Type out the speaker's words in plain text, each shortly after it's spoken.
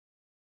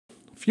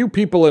few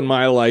people in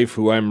my life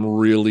who I'm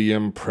really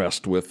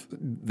impressed with.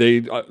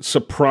 They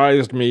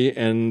surprised me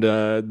and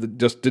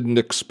just didn't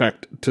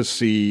expect to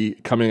see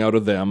coming out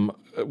of them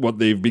what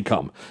they've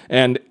become.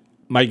 And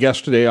my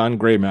guest today on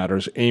Gray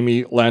Matters,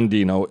 Amy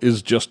Landino,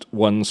 is just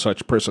one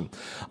such person.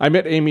 I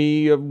met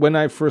Amy when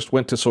I first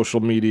went to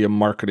social media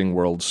marketing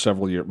world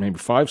several years, maybe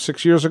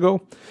 5-6 years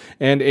ago.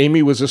 And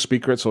Amy was a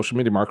speaker at Social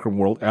Media Marketing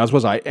World, as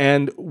was I.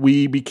 And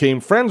we became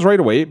friends right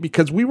away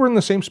because we were in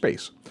the same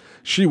space.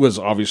 She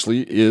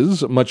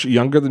is much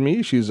younger than me.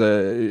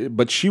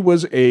 But she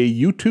was a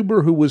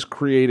YouTuber who was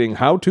creating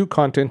how-to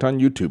content on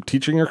YouTube,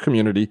 teaching her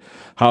community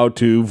how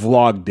to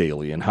vlog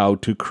daily and how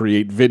to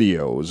create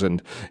videos,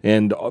 and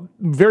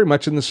very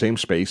much in the same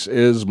space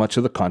as much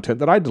of the content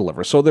that I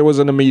deliver. So there was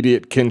an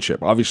immediate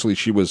kinship. Obviously,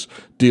 she was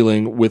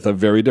dealing with a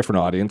very different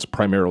audience,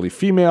 primarily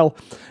female.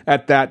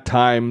 At that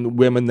time,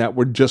 women that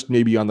were just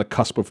maybe on the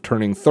cusp of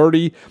turning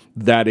 30,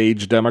 that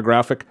age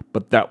demographic,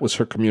 but that was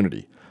her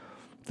community.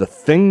 The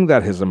thing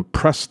that has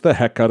impressed the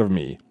heck out of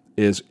me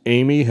is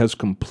Amy has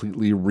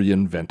completely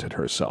reinvented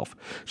herself.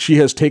 She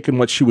has taken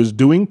what she was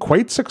doing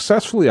quite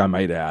successfully, I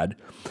might add,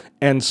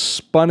 and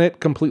spun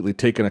it completely,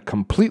 taken a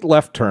complete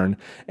left turn,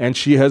 and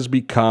she has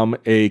become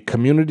a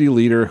community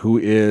leader who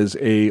is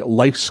a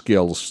life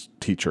skills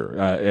teacher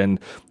and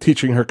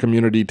teaching her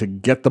community to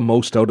get the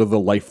most out of the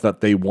life that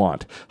they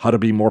want, how to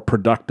be more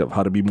productive,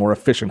 how to be more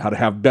efficient, how to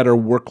have better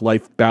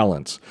work-life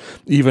balance,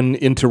 even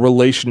into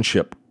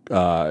relationship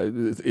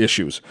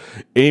issues.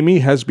 Amy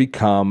has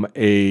become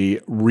a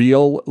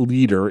real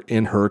leader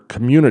in her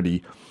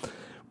community,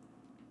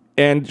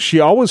 and she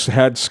always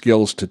had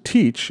skills to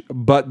teach,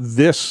 but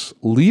this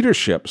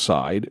leadership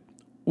side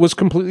was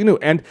completely new.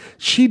 And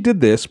she did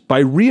this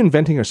by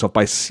reinventing herself,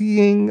 by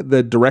seeing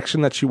the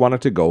direction that she wanted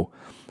to go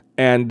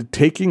and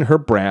taking her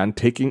brand,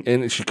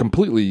 and she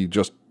completely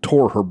just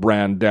tore her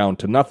brand down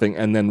to nothing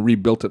and then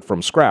rebuilt it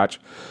from scratch.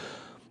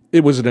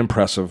 It was an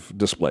impressive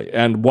display.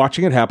 And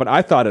watching it happen,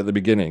 I thought at the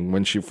beginning,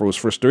 when she was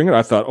first doing it,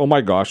 I thought, oh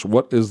my gosh,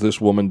 what is this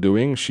woman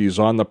doing? She's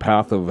on the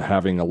path of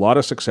having a lot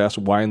of success.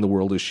 Why in the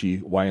world is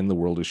she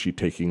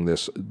taking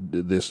this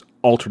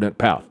alternate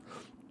path?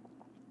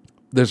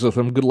 There's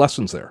some good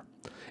lessons there.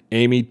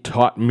 Amy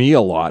taught me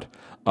a lot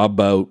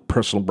about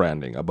personal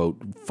branding, about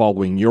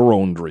following your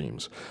own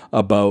dreams,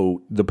 about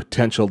the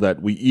potential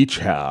that we each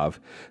have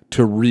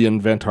to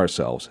reinvent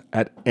ourselves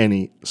at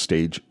any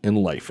stage in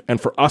life. And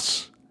for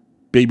us,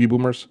 baby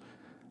boomers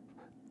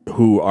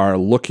who are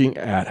looking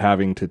at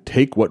having to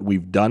take what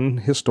we've done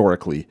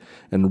historically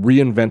and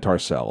reinvent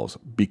ourselves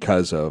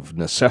because of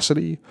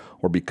necessity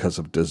or because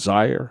of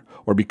desire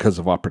or because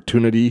of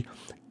opportunity,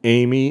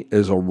 Amy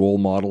is a role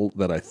model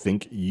that I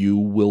think you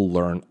will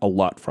learn a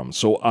lot from.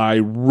 So I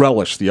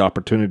relish the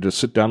opportunity to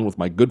sit down with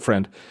my good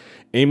friend,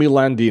 Amy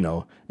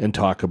Landino, and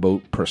talk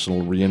about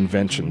personal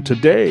reinvention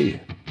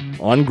today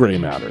on Gray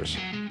Matters.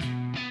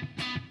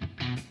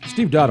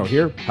 Steve Dotto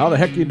here. How the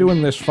heck are you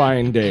doing this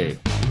fine day?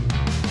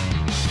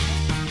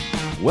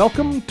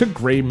 Welcome to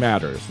Gray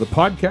Matters, the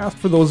podcast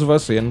for those of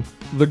us in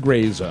the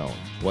gray zone.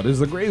 What is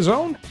the gray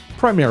zone?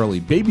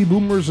 Primarily baby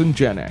boomers and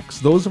Gen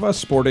X, those of us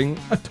sporting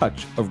a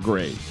touch of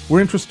gray.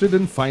 We're interested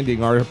in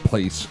finding our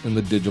place in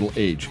the digital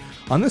age.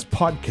 On this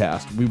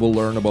podcast, we will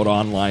learn about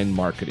online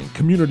marketing,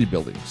 community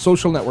building,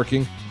 social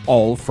networking,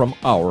 all from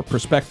our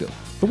perspective.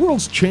 The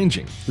world's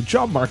changing. The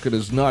job market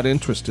is not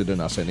interested in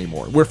us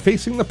anymore. We're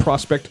facing the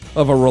prospect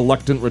of a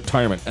reluctant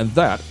retirement, and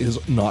that is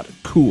not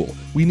cool.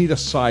 We need a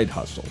side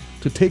hustle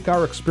to take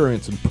our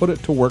experience and put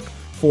it to work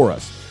for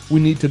us.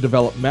 We need to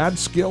develop mad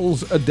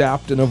skills,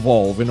 adapt, and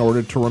evolve in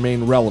order to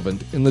remain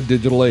relevant in the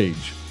digital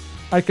age.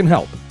 I can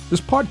help.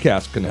 This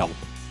podcast can help.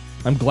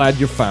 I'm glad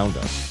you found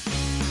us.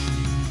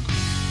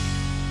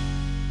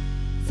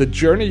 The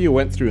journey you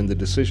went through and the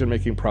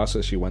decision-making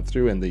process you went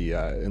through and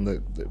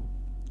the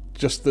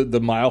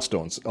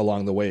milestones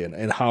along the way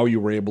and how you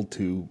were able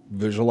to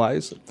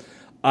visualize.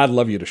 I'd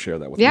love you to share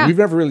that with me. We've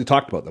never really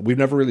talked about that. We've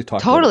never really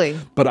talked about it.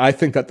 But I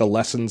think that the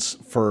lessons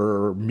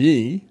for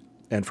me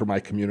and for my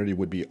community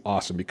would be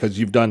awesome because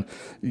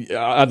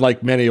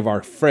unlike many of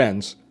our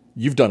friends,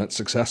 you've done it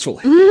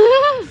successfully.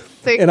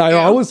 And I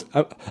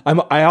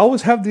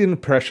always have the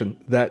impression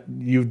that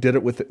you did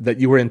it that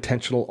you were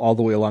intentional all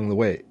the way along the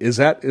way. Is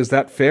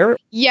that fair?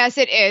 Yes,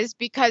 it is,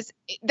 because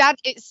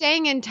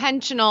saying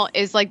intentional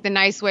is like the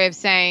nice way of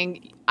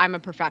saying I'm a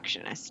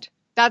perfectionist.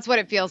 That's what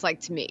it feels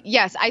like to me.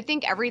 Yes, I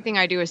think everything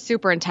I do is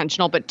super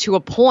intentional, but to a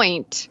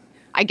point,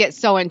 I get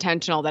so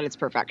intentional that it's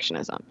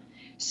perfectionism.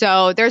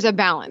 So there's a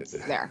balance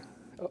there.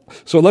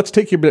 So let's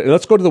go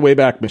to the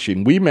Wayback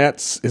Machine. We met,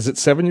 is it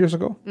 7 years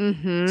ago?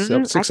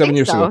 Mm-hmm. 7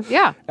 years ago.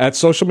 Yeah. At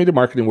Social Media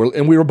Marketing World.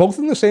 And we were both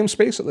in the same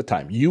space at the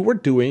time. You were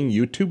doing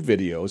YouTube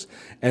videos,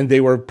 and they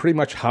were pretty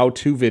much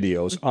how-to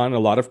videos on a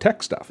lot of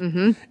tech stuff.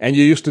 Mm-hmm. And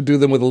you used to do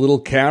them with a little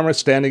camera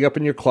standing up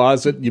in your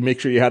closet. You make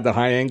sure you had the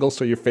high angle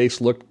so your face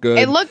looked good.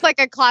 It looked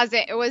like a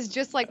closet. It was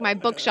just like my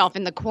bookshelf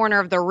in the corner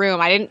of the room.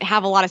 I didn't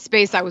have a lot of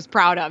space I was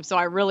proud of, so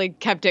I really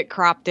kept it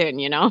cropped in,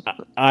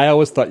 I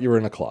always thought you were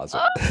in a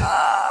closet.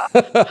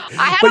 I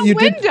had a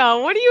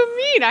window. What do you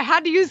mean? I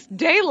had to use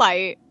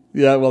daylight.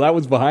 Yeah, well, that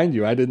was behind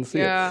you. I didn't see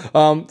Yeah.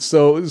 it.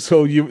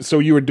 So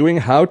you were doing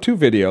how-to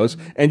videos,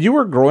 and you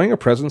were growing a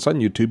presence on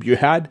YouTube.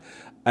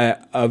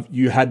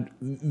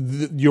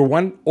 Your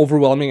one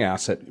overwhelming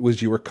asset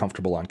was you were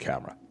comfortable on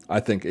camera. I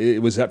think.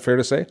 Was that fair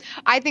to say?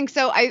 I think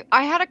so. I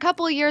had a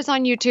couple of years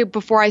on YouTube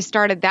before I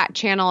started that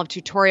channel of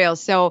tutorials.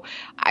 So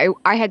I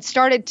had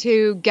started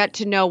to get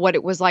to know what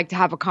it was like to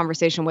have a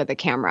conversation with a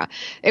camera.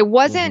 It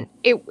wasn't,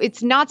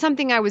 it's not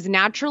something I was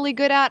naturally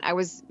good at.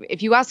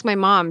 If you ask my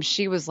mom,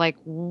 she was like,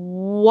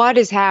 what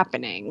is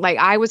happening? Like,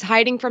 I was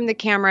hiding from the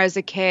camera as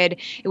a kid.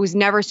 It was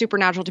never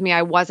supernatural to me.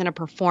 I wasn't a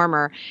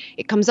performer.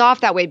 It comes off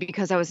that way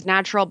because I was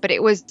natural, but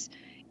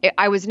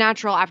I was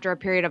natural after a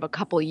period of a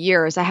couple of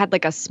years. I had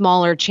like a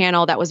smaller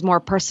channel that was more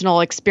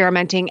personal,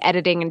 experimenting,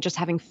 editing, and just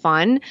having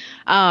fun.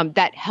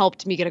 That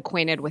helped me get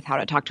acquainted with how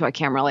to talk to a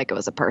camera like it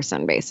was a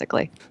person,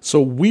 basically. So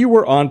we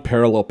were on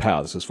parallel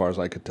paths, as far as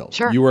I could tell.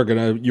 Sure. You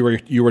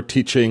were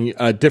teaching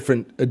a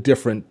different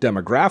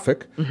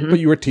demographic,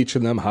 but you were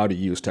teaching them how to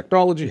use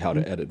technology, how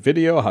to edit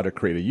video, how to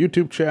create a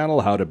YouTube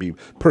channel, how to be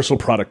personal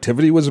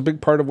productivity was a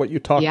big part of what you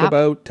talked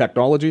about,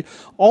 technology,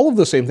 all of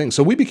the same things.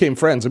 So we became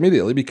friends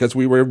immediately because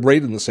we were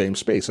right in the same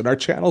space, and our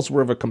channels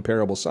were of a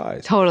comparable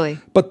size. Totally.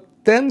 But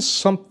then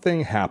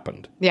something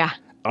happened. Yeah.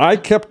 I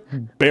kept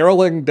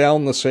barreling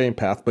down the same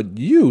path, but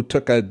you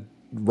took a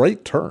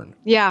right turn.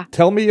 Yeah.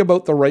 Tell me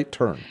about the right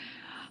turn.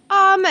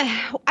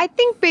 I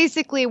think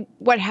basically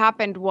what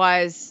happened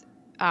was,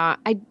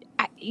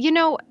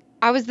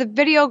 I was the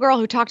video girl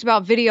who talked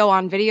about video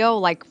on video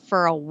like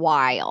for a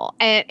while.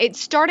 And it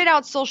started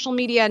out social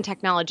media and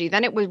technology.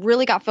 Then it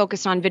really got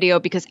focused on video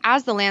because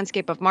as the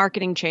landscape of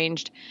marketing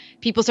changed,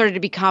 people started to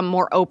become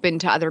more open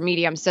to other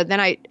mediums. So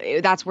then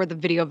that's where the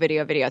video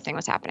thing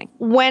was happening.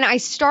 When I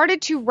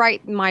started to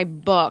write my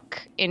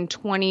book in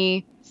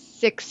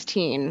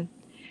 2016,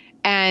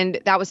 and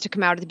that was to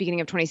come out at the beginning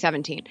of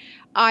 2017,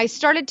 I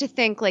started to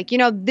think like,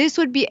 this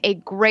would be a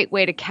great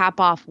way to cap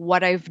off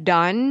what I've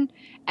done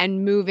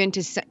and move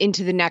into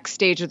the next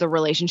stage of the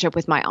relationship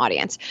with my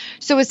audience.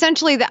 So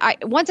essentially,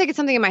 once I get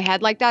something in my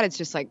head like that, it's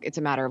just like, it's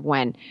a matter of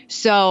when.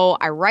 So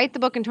I write the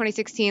book in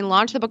 2016,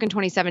 launch the book in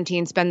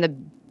 2017, spend the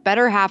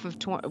better half of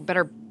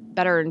better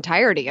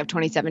entirety of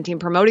 2017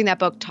 promoting that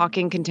book,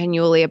 talking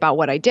continually about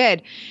what I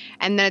did.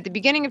 And then at the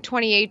beginning of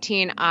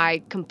 2018,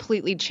 I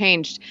completely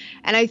changed.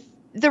 And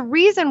the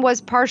reason was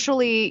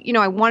partially,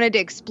 I wanted to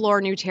explore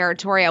new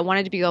territory. I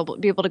wanted to be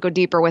able to go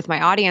deeper with my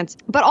audience,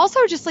 but also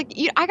just like,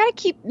 I got to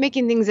keep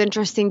making things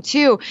interesting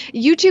too.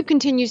 YouTube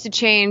continues to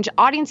change,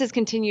 audiences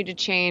continue to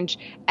change,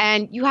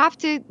 and you have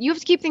to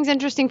keep things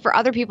interesting for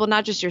other people,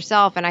 not just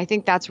yourself. And I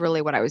think that's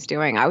really what I was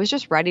doing. I was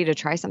just ready to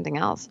try something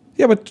else.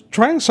 Yeah, but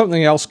trying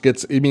something else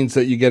it means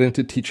that you get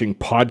into teaching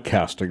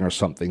podcasting or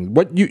something.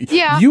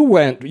 You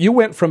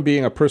went from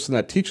being a person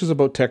that teaches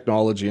about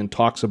technology and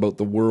talks about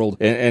the world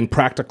and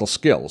practical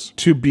skills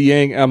to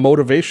being a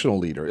motivational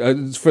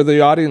leader. For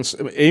the audience,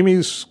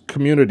 Amy's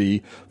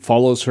community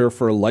follows her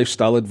for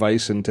lifestyle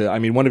advice, and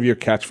one of your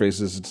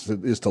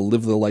catchphrases is to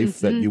live the life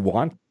that you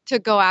want. To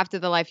go after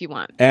the life you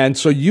want. And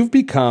so you've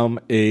become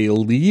a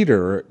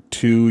leader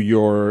to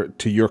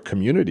your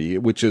community,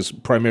 which is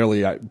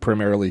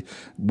primarily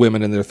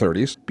women in their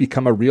 30s.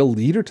 Become a real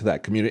leader to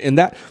that community. And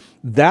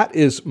that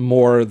is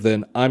more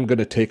than I'm going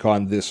to take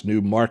on this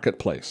new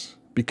marketplace,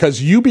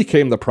 because you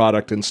became the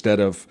product instead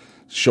of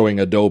showing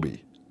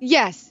Adobe.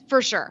 Yes,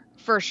 for sure.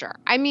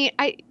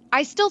 I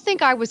still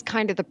think I was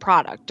kind of the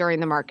product during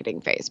the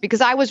marketing phase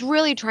because I was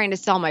really trying to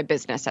sell my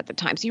business at the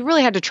time. So you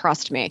really had to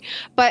trust me.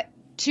 But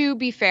to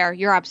be fair,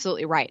 you're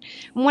absolutely right.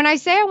 When I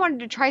say I wanted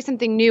to try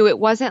something new, it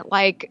wasn't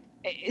like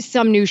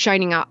some new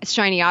shiny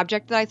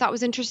object that I thought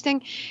was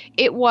interesting.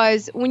 It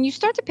was when you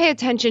start to pay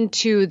attention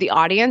to the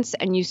audience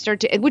and you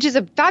start to, which is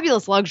a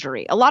fabulous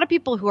luxury. A lot of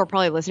people who are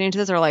probably listening to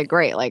this are like,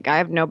 great, like I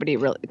have nobody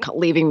really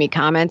leaving me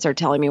comments or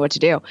telling me what to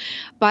do.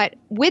 But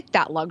with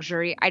that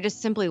luxury, I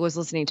just simply was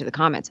listening to the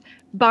comments.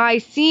 By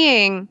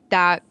seeing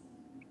that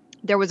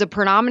there was a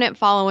predominant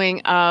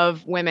following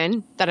of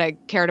women that I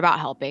cared about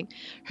helping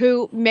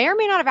who may or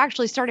may not have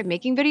actually started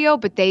making video,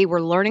 but they were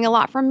learning a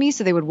lot from me.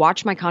 So they would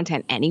watch my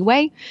content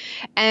anyway.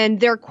 And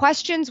their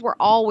questions were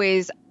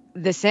always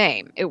the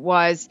same. It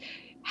was,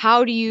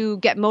 how do you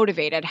get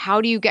motivated?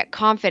 How do you get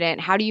confident?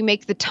 How do you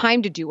make the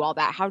time to do all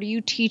that? How do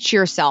you teach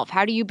yourself?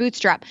 How do you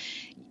bootstrap?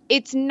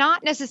 It's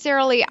not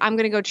necessarily, I'm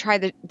going to go try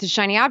the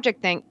shiny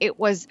object thing. It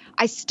was,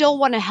 I still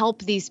want to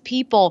help these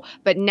people,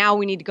 but now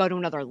we need to go to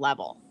another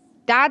level.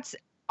 That's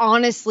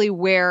honestly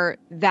where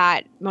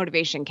that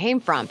motivation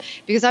came from,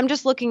 because I'm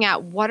just looking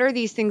at what are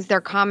these things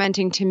they're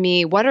commenting to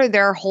me? What are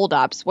their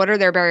holdups? What are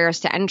their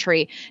barriers to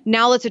entry?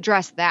 Now let's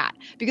address that,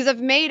 because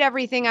I've made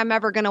everything I'm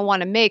ever going to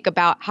want to make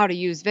about how to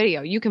use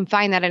video. You can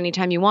find that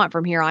anytime you want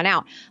from here on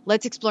out.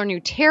 Let's explore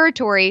new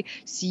territory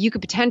so you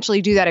could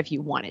potentially do that if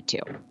you wanted to.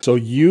 So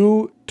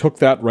you took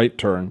that right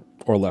turn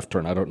or left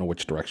turn. I don't know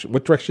which direction.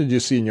 What direction did you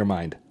see in your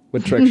mind?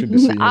 What direction did you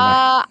see in your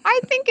mind?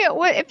 I think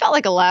it felt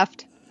like a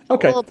left.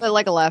 Okay. A little bit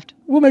like a left.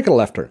 We'll make it a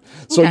left turn.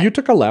 So Okay. you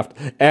took a left,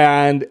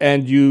 and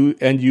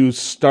you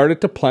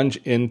started to plunge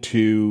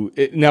into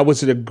it. Now,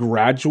 was it a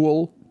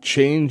gradual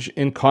change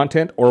in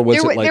content, or was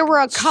it like there were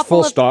a couple full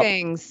of stop?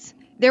 things.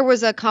 There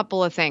was a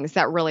couple of things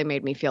that really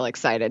made me feel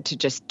excited to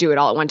just do it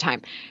all at one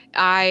time.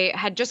 I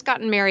had just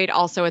gotten married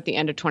also at the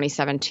end of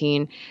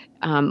 2017.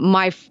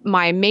 My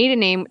maiden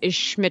name is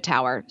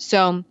Schmittauer.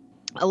 So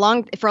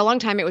for a long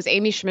time, it was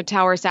Amy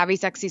Schmittauer, Savvy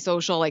Sexy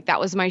Social. Like that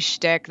was my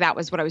shtick. That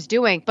was what I was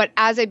doing. But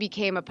as I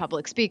became a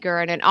public speaker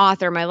and an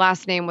author, my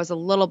last name was a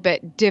little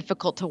bit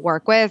difficult to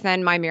work with.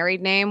 And my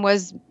married name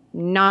was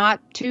not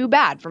too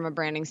bad from a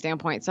branding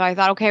standpoint. So I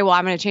thought, okay, well,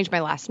 I'm going to change my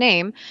last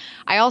name.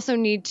 I also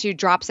need to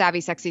drop Savvy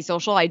Sexy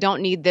Social. I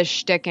don't need this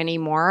shtick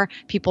anymore.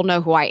 People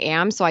know who I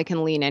am, so I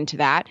can lean into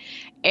that.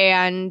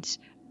 And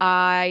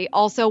I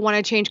also want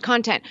to change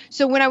content.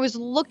 So when I was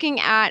looking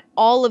at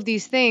all of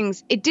these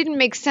things, it didn't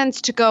make sense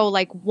to go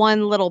like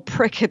one little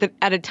prick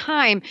at a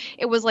time.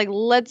 It was like,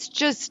 let's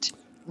just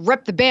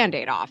rip the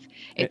Band-Aid off.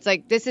 It's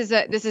like, this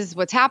is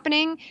what's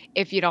happening.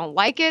 If you don't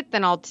like it,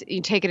 then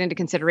you take it into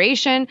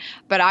consideration.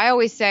 But I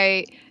always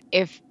say,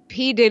 if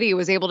P. Diddy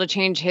was able to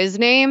change his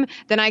name,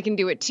 then I can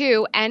do it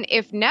too. And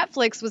if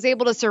Netflix was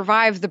able to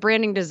survive the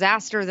branding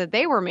disaster that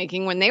they were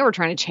making when they were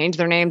trying to change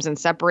their names and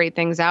separate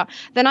things out,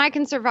 then I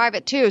can survive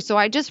it too. So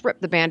I just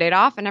ripped the Band-Aid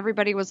off, and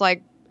everybody was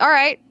like, all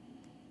right,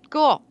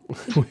 cool.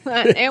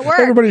 It worked.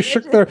 Everybody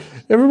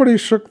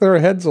shook their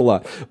heads a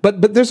lot.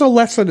 But there's a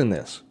lesson in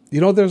this.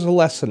 There's a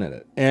lesson in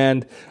it.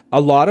 And a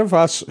lot of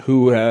us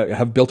who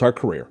have built our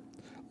career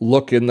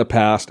look in the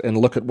past and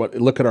look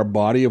at our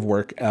body of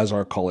work as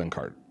our calling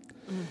card.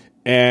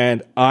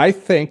 And I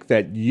think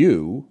that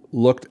you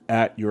looked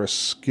at your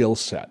skill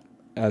set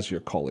as your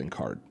calling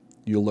card.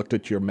 You looked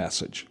at your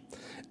message.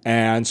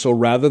 And so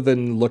rather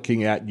than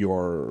looking at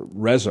your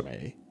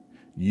resume,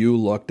 you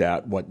looked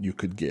at what you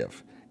could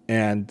give.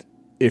 And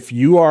if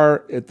you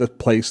are at the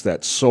place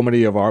that so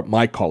many of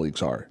my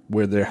colleagues are,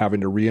 where they're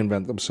having to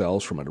reinvent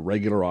themselves from a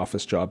regular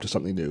office job to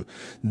something new,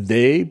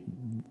 they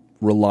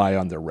rely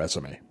on their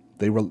resume.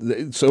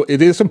 So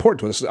it is important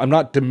to us. I'm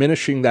not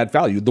diminishing that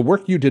value. The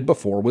work you did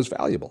before was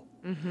valuable.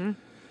 Mm-hmm.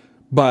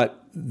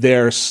 But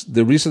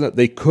the reason that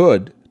they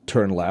could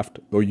turn left,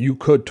 or you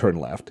could turn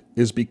left,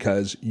 is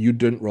because you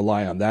didn't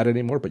rely on that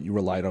anymore, but you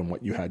relied on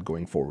what you had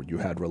going forward.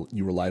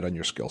 You relied on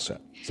your skill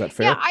set. Is that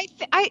fair?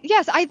 Yeah,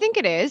 yes, I think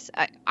it is.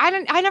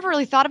 I never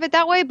really thought of it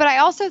that way, but I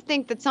also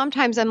think that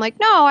sometimes I'm like,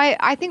 no,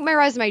 I think my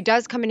resume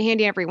does come in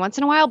handy every once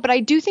in a while, but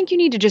I do think you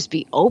need to just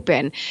be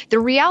open. The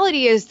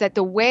reality is that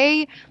the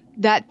way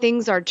that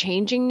things are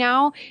changing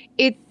now,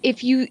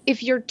 if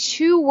you're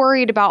too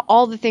worried about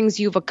all the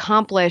things you've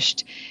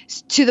accomplished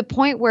to the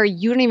point where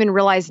you don't even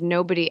realize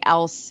nobody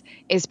else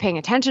is paying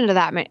attention to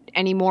that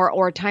anymore,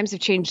 or times have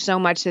changed so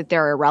much that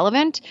they're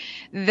irrelevant,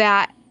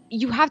 that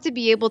you have to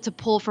be able to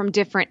pull from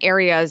different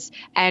areas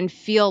and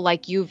feel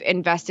like you've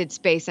invested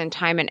space and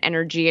time and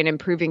energy in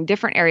improving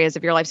different areas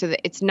of your life, so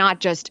that it's not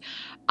just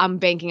I'm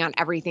banking on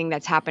everything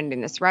that's happened in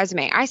this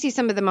resume. I see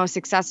some of the most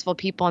successful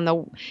people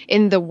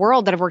in the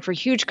world that have worked for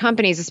huge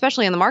companies,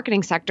 especially in the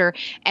marketing sector,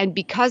 and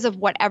because of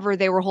whatever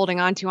they were holding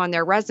on to on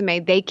their resume,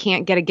 they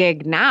can't get a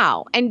gig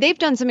now. And they've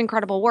done some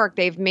incredible work.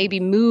 They've maybe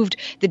moved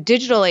the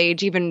digital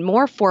age even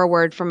more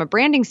forward from a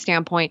branding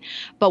standpoint,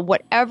 but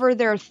whatever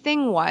their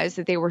thing was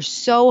that they were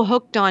so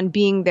hooked on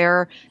being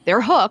their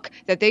hook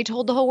that they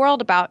told the whole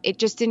world about, it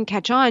just didn't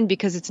catch on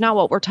because it's not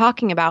what we're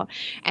talking about.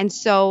 And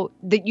so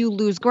that you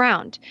lose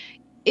ground.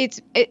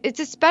 It's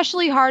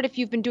especially hard if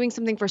you've been doing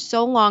something for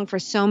so long, for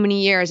so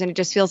many years, and it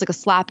just feels like a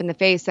slap in the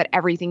face that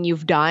everything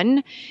you've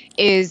done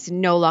is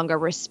no longer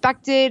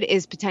respected,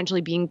 is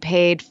potentially being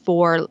paid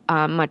for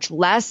much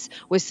less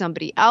with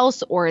somebody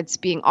else, or it's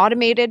being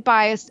automated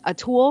by a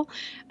tool.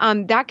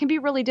 That can be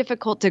really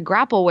difficult to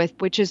grapple with,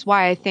 which is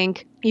why I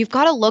think you've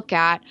got to look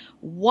at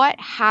what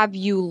have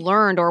you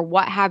learned or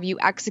what have you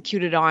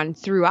executed on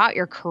throughout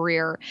your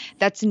career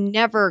that's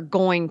never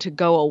going to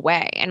go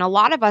away. And a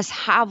lot of us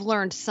have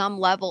learned some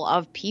level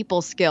of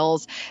people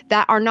skills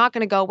that are not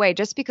going to go away.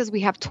 Just because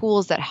we have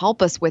tools that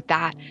help us with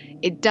that,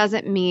 it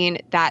doesn't mean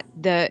that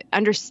the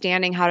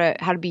understanding how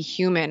to be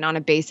human on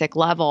a basic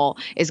level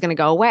is going to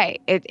go away.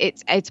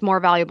 It's more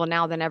valuable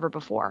now than ever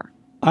before.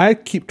 I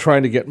keep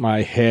trying to get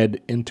my head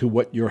into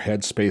what your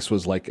headspace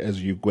was like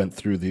as you went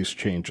through these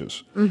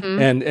changes,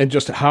 and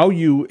just how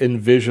you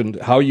envisioned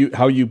how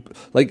you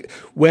like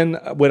when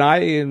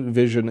I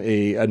envision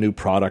a new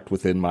product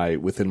within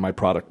my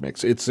product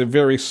mix. It's a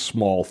very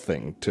small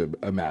thing to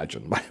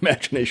imagine. My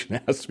imagination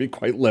has to be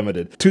quite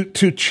limited.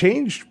 To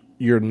change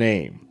your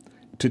name,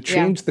 to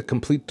change the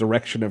complete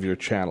direction of your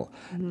channel.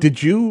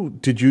 Did you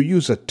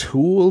use a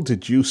tool?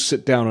 Did you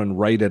sit down and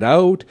write it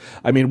out?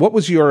 I mean, what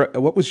was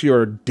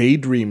your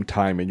daydream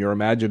time and your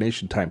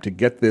imagination time to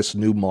get this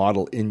new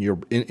model in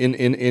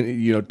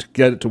to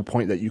get it to a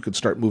point that you could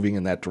start moving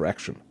in that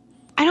direction?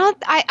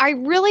 I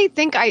really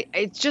think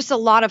it's just a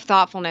lot of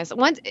thoughtfulness.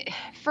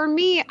 For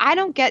me, I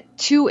don't get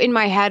too in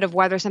my head of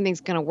whether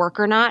something's going to work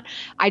or not.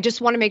 I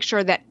just want to make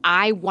sure that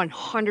I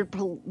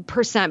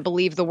 100%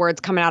 believe the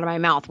words coming out of my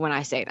mouth when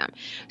I say them.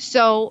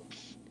 So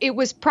it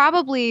was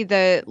probably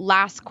the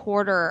last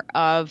quarter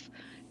of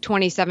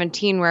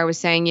 2017 where I was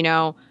saying,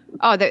 the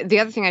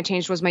other thing I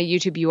changed was my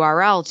YouTube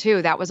URL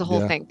too. That was a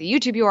whole thing. The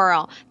YouTube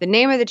URL, the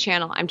name of the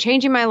channel. I'm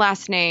changing my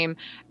last name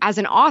as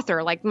an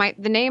author. Like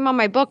the name on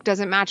my book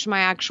doesn't match my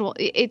actual.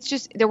 It's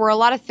just there were a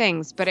lot of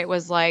things, but it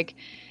was like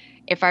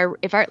if I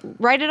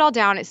write it all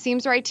down, it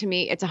seems right to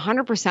me. It's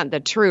 100% the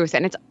truth,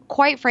 and it's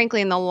quite frankly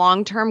in the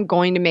long term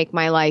going to make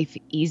my life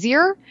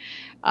easier.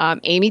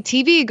 Amy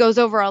TV goes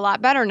over a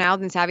lot better now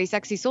than Savvy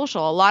Sexy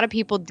Social. A lot of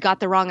people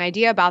got the wrong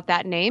idea about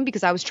that name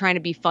because I was trying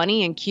to be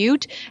funny and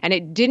cute, and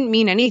it didn't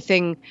mean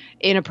anything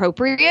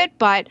inappropriate,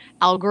 but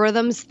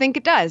algorithms think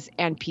it does,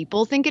 and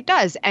people think it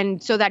does.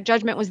 And so that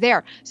judgment was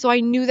there. So I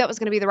knew that was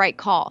going to be the right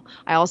call.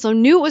 I also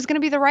knew it was going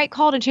to be the right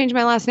call to change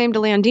my last name to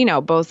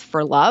Landino, both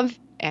for love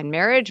and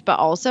marriage, but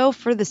also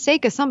for the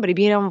sake of somebody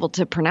being able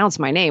to pronounce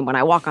my name when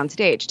I walk on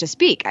stage to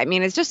speak. I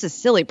mean, it's just a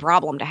silly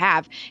problem to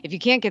have if you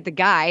can't get the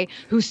guy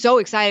who's so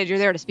excited you're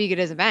there to speak at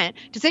his event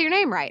to say your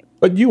name right.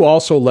 But you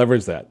also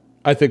leverage that.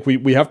 I think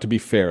we have to be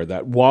fair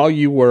that while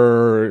you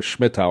were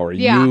Schmittauer,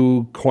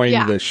 you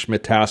coined the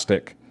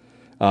Schmittastic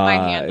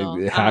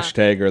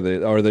hashtag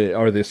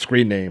or the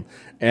screen name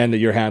and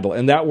your handle,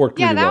 and that worked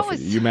really well for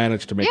you. You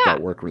managed to make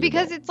that work really well.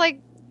 Because it's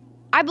like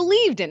I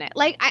believed in it.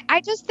 Like,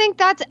 I just think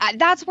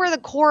that's where the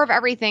core of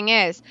everything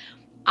is.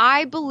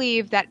 I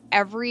believe that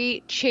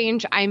every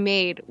change I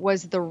made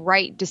was the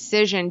right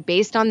decision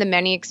based on the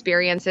many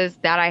experiences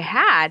that I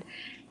had.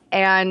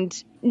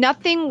 And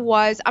nothing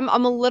was, I'm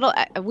a little,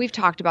 we've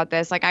talked about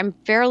this, like I'm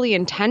fairly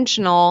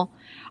intentional.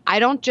 I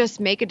don't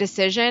just make a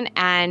decision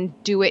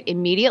and do it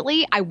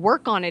immediately. I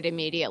work on it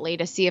immediately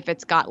to see if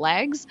it's got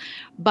legs.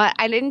 But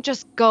I didn't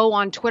just go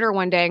on Twitter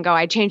one day and go,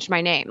 I changed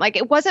my name. Like,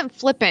 it wasn't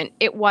flippant.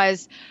 It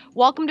was,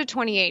 welcome to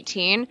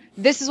 2018.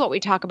 This is what we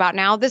talk about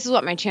now. This is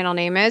what my channel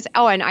name is.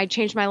 Oh, and I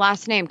changed my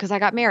last name because I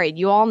got married.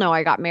 You all know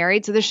I got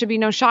married, so this should be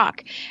no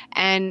shock.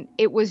 And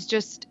it was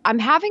just, I'm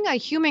having a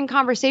human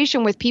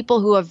conversation with people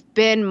who have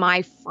been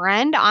my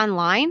friend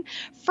online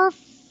for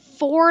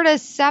 4 to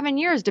 7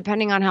 years,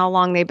 depending on how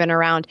long they've been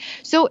around.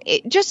 So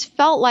it just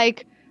felt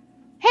like,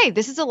 hey,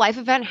 this is a life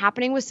event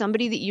happening with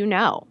somebody that you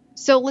know.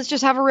 So let's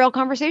just have a real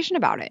conversation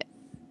about it.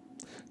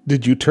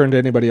 Did you turn to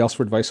anybody else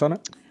for advice on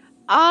it?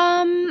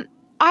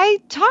 I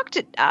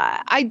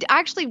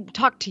actually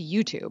talked to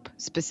YouTube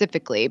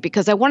specifically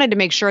because I wanted to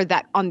make sure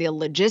that on the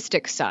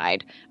logistics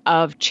side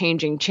of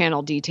changing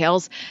channel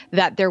details,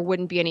 that there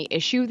wouldn't be any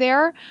issue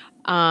there.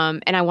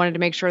 And I wanted to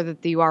make sure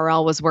that the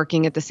URL was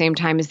working at the same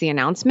time as the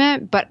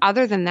announcement. But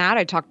other than that,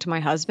 I talked to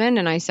my husband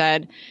and I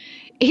said,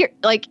 here,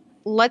 like,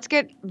 let's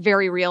get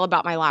very real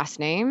about my last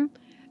name.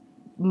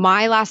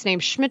 My last name,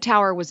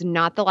 Schmittauer, was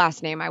not the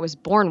last name I was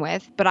born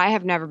with, but I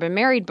have never been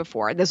married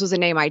before. This was a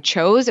name I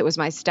chose. It was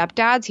my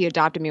stepdad's. He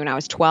adopted me when I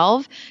was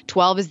 12.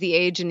 12 is the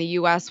age in the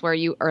U.S. where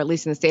you, or at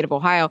least in the state of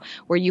Ohio,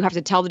 where you have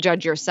to tell the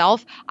judge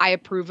yourself, I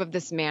approve of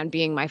this man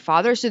being my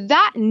father. So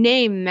that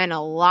name meant a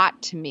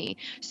lot to me.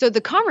 So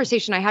the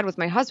conversation I had with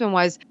my husband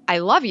was, I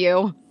love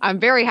you. I'm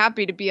very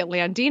happy to be a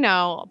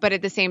Landino, but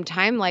at the same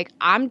time, like,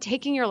 I'm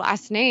taking your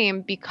last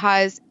name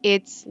because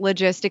it's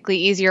logistically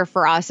easier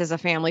for us as a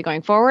family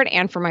going forward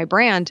and for my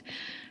brand.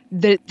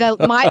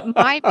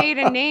 My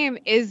maiden name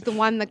is the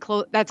one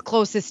that's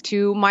closest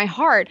to my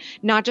heart,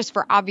 not just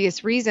for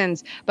obvious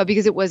reasons, but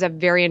because it was a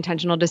very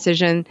intentional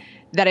decision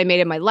that I made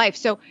in my life.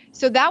 So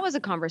that was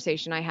a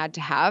conversation I had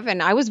to have.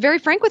 And I was very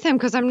frank with him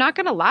because I'm not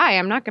going to lie.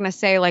 I'm not going to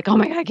say like, oh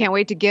my God, I can't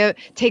wait to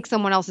take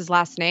someone else's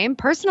last name.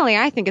 Personally,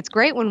 I think it's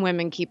great when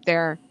women keep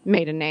their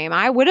maiden name.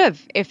 I would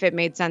have if it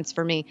made sense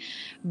for me,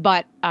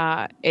 but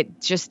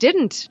it just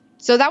didn't.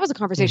 So that was a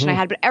conversation I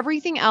had. But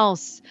everything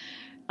else,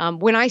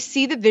 when I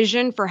see the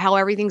vision for how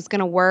everything's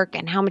going to work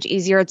and how much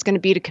easier it's going to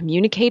be to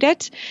communicate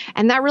it,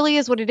 and that really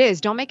is what it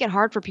is. Don't make it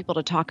hard for people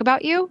to talk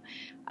about you.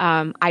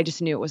 I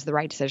just knew it was the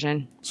right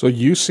decision. So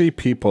you see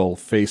people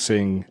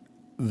facing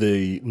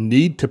the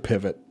need to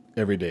pivot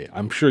every day.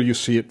 I'm sure you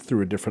see it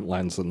through a different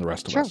lens than the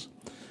rest of us.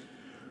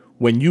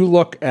 When you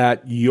look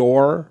at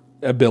your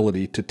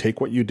ability to take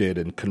what you did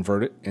and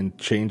convert it and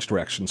change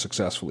direction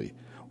successfully,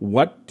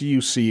 what do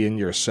you see in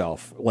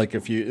yourself? Like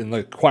if you, in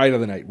the quiet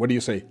of the night, what do you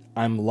say?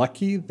 I'm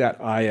lucky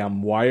that I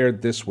am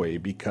wired this way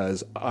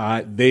because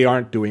they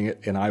aren't doing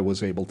it and I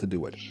was able to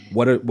do it.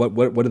 What are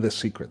the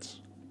secrets?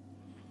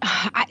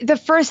 The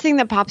first thing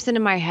that pops into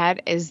my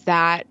head is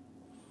that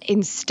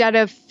instead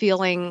of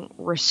feeling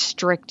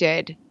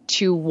restricted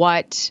to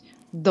what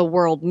the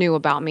world knew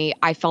about me,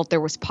 I felt there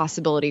was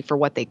possibility for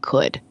what they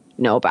could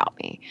know about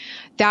me.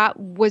 That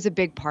was a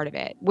big part of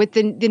it. With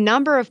the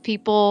number of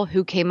people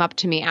who came up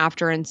to me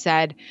after and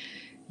said,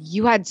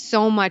 you had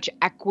so much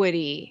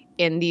equity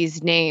in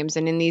these names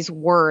and in these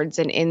words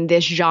and in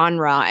this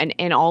genre and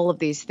in all of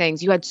these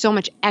things. You had so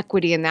much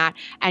equity in that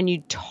and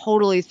you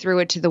totally threw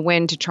it to the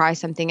wind to try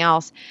something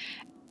else.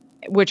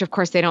 which of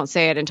course they don't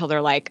say it until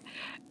they're like,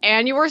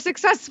 and you were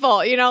successful,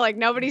 like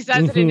nobody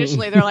says it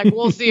initially. They're like,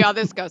 we'll see how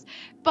this goes.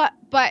 But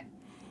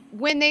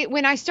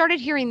when I started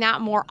hearing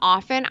that more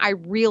often, I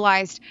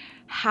realized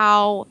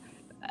how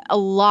a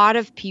lot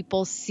of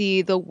people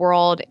see the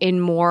world in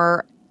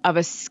more of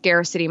a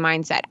scarcity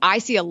mindset. I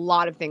see a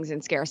lot of things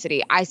in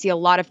scarcity. I see a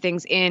lot of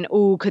things in,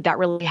 oh, could that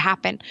really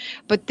happen?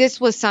 But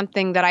this was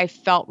something that I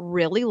felt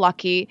really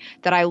lucky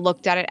that I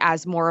looked at it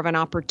as more of an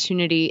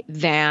opportunity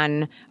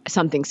than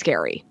something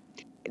scary.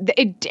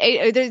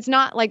 It's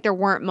not like there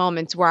weren't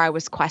moments where I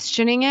was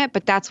questioning it,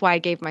 but that's why I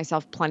gave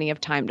myself plenty of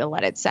time to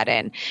let it set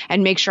in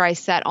and make sure I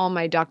set all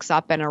my ducks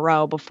up in a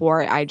row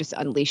before I just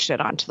unleashed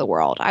it onto the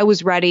world. I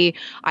was ready.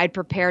 I'd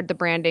prepared the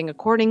branding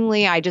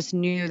accordingly. I just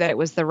knew that it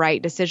was the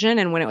right decision.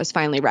 And when it was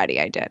finally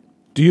ready, I did.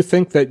 Do you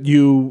think that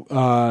you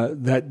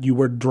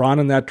were drawn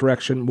in that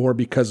direction more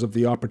because of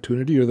the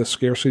opportunity or the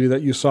scarcity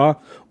that you saw,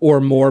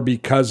 or more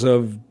because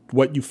of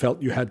what you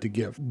felt you had to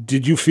give?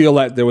 Did you feel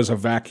that there was a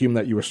vacuum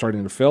that you were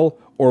starting to fill,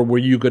 or were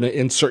you going to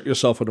insert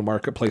yourself in a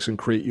marketplace and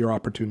create your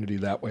opportunity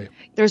that way?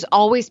 There's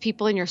always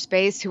people in your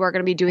space who are going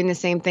to be doing the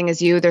same thing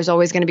as you. There's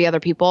always going to be other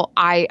people.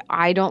 I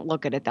don't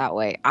look at it that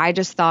way. I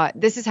just thought,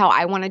 this is how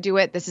I want to do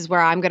it. This is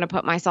where I'm going to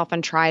put myself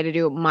and try to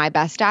do my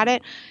best at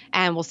it.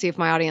 And we'll see if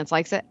my audience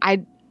likes it.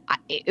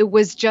 It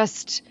was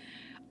just,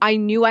 I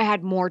knew I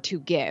had more to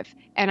give.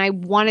 And I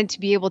wanted to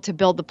be able to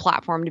build the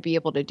platform to be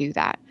able to do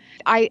that.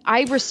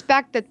 I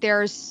respect that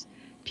there's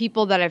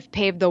people that have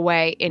paved the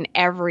way in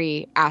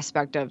every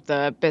aspect of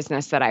the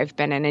business that I've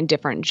been in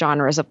different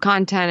genres of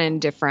content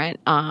and different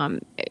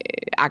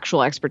actual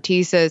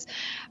expertises.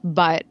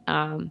 But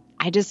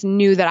I just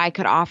knew that I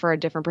could offer a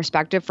different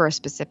perspective for a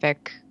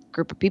specific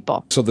group of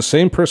people. So the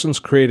same person's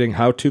creating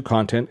how-to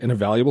content in a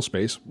valuable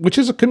space, which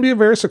can be a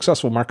very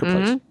successful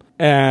marketplace. Mm-hmm.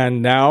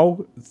 And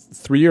now,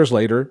 3 years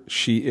later,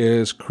 she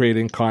is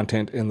creating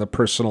content in the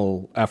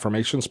personal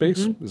affirmation space.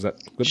 Mm-hmm. Is that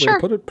a good way to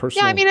put it?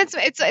 Personal. Yeah, I mean,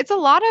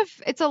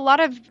 it's a lot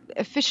of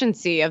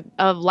efficiency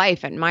of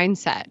life and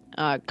mindset,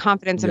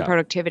 confidence and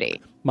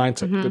productivity.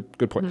 Mindset. Mm-hmm.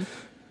 Good point.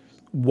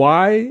 Mm-hmm.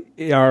 Why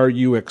are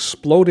you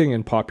exploding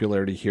in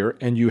popularity here,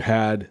 and you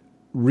had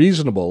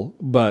reasonable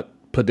but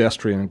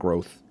pedestrian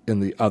growth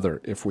in the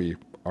other, if we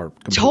are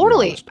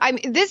totally honest? I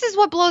mean, this is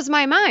what blows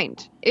my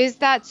mind, is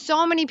that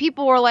so many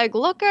people were like,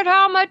 look at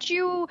how much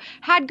you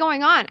had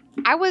going on.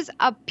 I was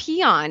a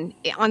peon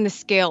on the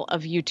scale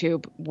of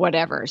YouTube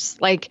whatevers.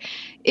 Like,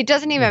 it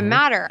doesn't even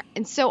matter.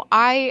 And so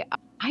I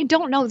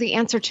don't know the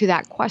answer to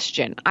that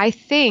question. I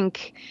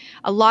think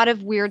a lot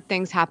of weird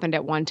things happened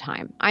at one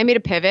time. I made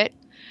a pivot.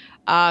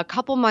 A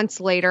couple months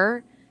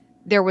later,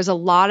 there was a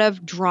lot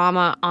of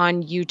drama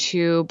on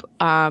YouTube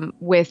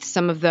with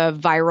some of the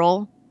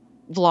viral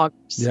vloggers.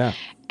 Yeah.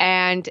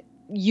 And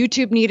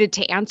YouTube needed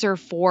to answer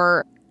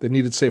for... They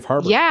needed safe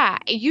harbor. Yeah.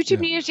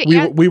 YouTube needed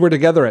to... We were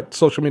together at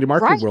Social Media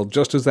Marketing World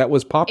just as that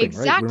was popping,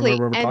 exactly. Right?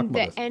 We remember talking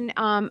about this.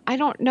 And I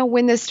don't know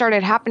when this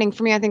started happening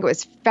for me. I think it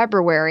was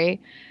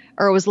February,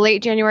 or it was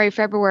late January,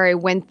 February,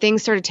 when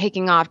things started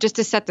taking off. Just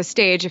to set the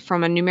stage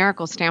from a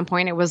numerical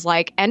standpoint, it was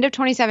like end of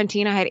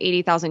 2017, I had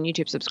 80,000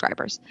 YouTube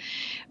subscribers.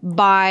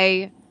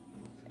 By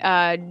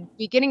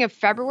beginning of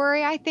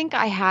February, I think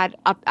I had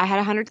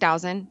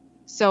 100,000.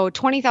 So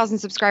 20,000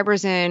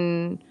 subscribers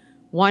in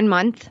 1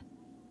 month,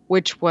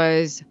 which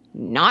was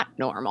not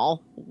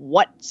normal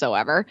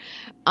whatsoever.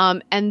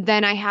 And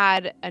then I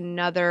had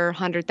another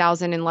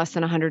 100,000 in less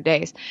than 100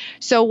 days.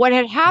 So what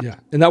had happened? Yeah.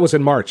 And that was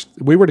in March.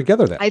 We were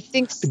together then. I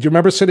think. Do you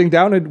remember sitting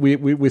down and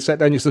we sat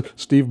down and you said,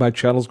 Steve, my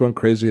channel's going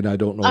crazy and I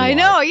don't know why. I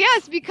know.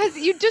 Yes. Because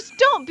you just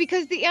don't,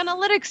 because the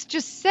analytics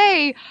just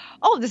say,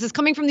 oh, this is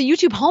coming from the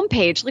YouTube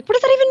homepage. Like, what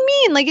does that even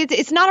mean? Like,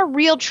 it's not a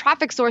real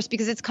traffic source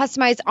because it's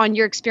customized on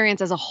your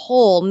experience as a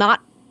whole, not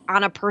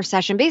on a per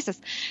session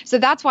basis. So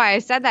that's why I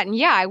said that. And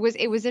yeah, it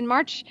was in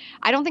March.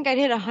 I don't think I'd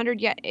hit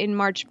 100 yet in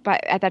March,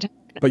 but at that time.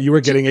 But you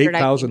were getting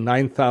 8,000,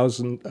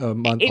 9,000 a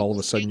month. All of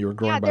a sudden you were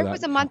growing by that. Yeah, there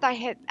was a month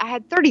I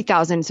had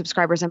 30,000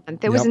 subscribers a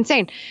month. It was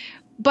insane.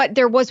 But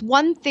there was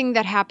one thing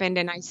that happened,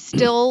 and I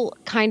still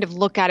kind of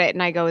look at it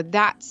and I go,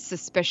 that's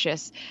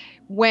suspicious.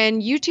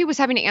 When YouTube was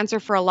having to answer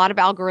for a lot of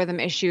algorithm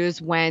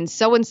issues, when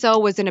so-and-so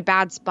was in a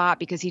bad spot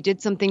because he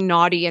did something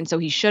naughty and so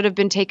he should have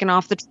been taken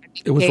off the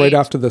page. It was right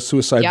after the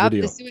suicide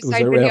video. The suicide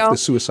video. Right after the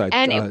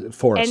suicide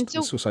forest. And so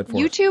the suicide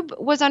forest. YouTube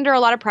was under a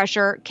lot of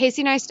pressure.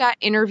 Casey Neistat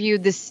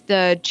interviewed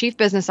the chief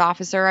business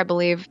officer, I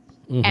believe,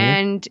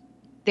 and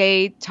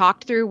they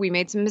talked through, we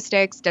made some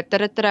mistakes,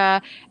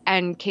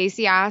 and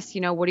Casey asked,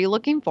 what are you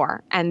looking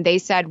for? And they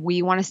said,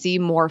 we want to see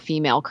more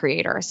female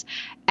creators.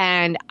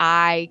 And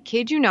I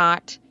kid you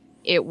not,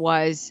 it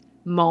was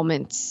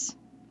moments.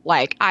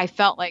 Like, I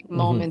felt like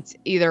moments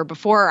either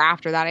before or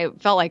after that.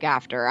 It felt like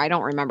after. I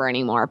don't remember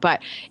anymore.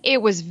 But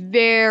it was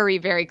very,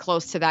 very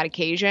close to that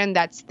occasion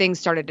that things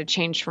started to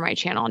change for my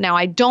channel. Now,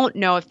 I don't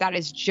know if that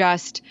is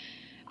just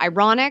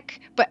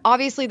ironic, but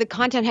obviously the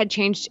content had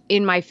changed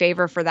in my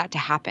favor for that to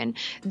happen.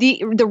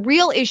 The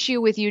real issue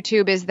with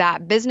YouTube is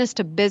that business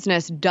to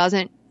business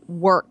doesn't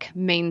work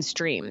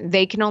mainstream.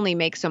 They can only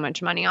make so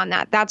much money on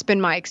that. That's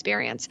been my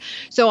experience.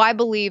 So I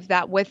believe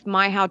that with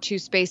my how-to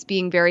space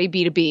being very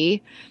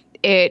B2B,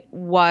 it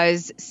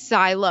was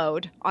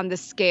siloed on the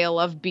scale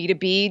of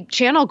B2B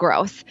channel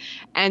growth.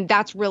 And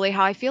that's really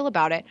how I feel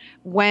about it.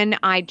 When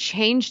I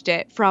changed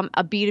it from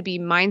a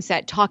B2B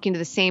mindset, talking to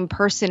the same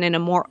person in a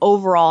more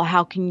overall,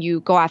 how can you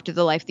go after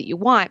the life that you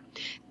want?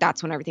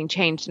 That's when everything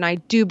changed. And I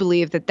do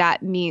believe that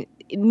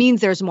it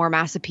means there's more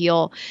mass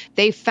appeal.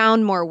 They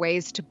found more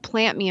ways to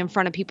plant me in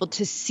front of people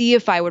to see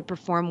if I would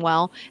perform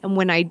well. And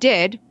when I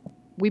did,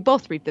 we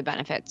both reap the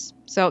benefits.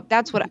 So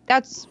that's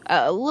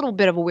a little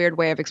bit of a weird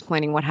way of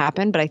explaining what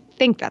happened, but I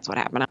think that's what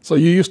happened. So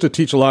you used to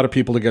teach a lot of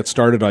people to get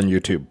started on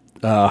YouTube,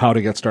 how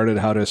to get started,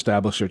 how to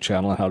establish your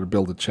channel, and how to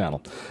build a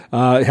channel.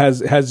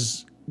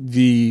 Has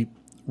the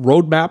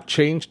roadmap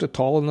changed at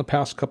all in the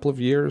past couple of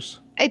years?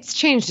 It's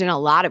changed in a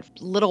lot of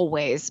little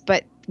ways,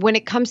 but when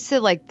it comes to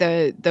like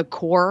the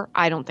core,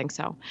 I don't think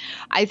so.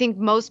 I think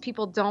most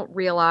people don't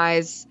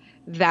realize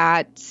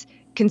that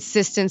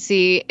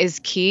consistency is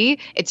key.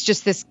 It's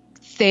just this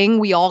thing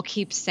we all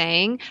keep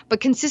saying, but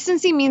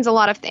consistency means a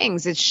lot of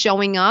things. It's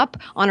showing up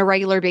on a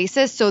regular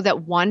basis so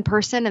that one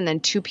person and then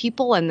two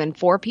people and then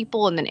four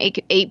people and then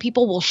eight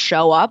people will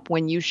show up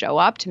when you show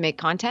up to make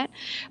content.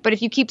 But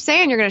if you keep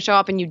saying you're going to show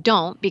up and you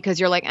don't because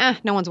you're like,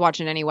 no one's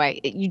watching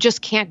anyway, you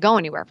just can't go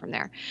anywhere from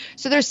there.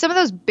 So there's some of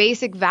those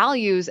basic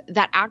values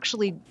that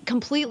actually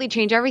completely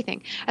change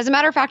everything. As a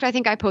matter of fact, I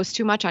think I post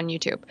too much on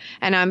YouTube,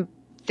 and I'm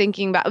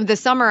thinking about the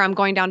summer, I'm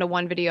going down to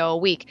one video a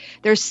week.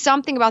 There's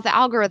something about the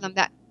algorithm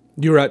that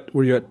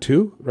were you at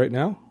 2 right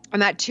now?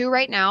 I'm at 2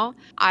 right now.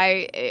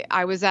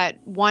 I was at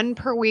 1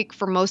 per week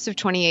for most of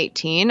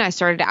 2018. I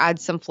started to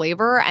add some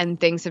flavor, and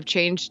things have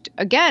changed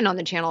again on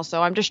the channel.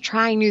 So I'm just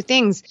trying new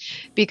things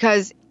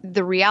because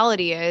the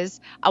reality is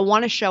I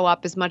want to show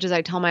up as much as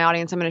I tell my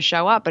audience I'm going to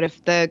show up. But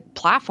if the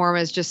platform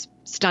is just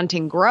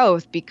stunting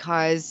growth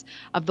because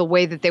of the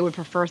way that they would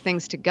prefer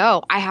things to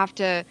go, I have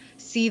to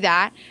see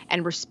that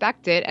and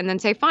respect it and then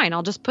say, fine,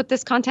 I'll just put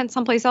this content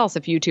someplace else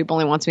if YouTube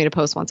only wants me to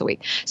post once a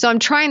week. So I'm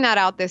trying that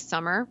out this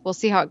summer. We'll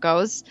see how it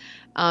goes.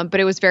 But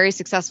it was very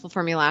successful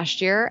for me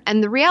last year.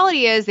 And the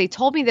reality is they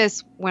told me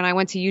this when I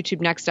went to YouTube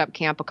Next Up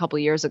Camp a couple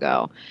of years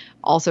ago,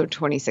 also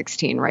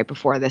 2016, right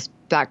before this.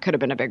 That could have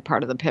been a big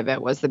part of the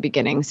pivot, was the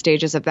beginning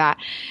stages of that.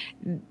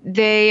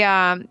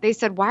 They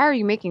said, why are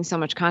you making so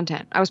much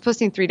content? I was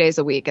posting 3 days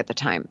a week at the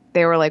time.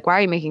 They were like, why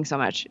are you making so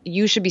much?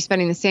 You should be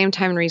spending the same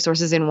time and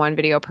resources in one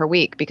video per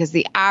week, because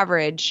the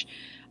average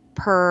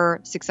per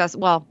success,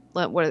 well,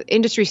 what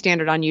industry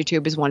standard on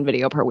YouTube is 1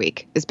 video per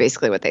week, is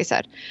basically what they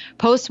said.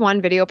 Post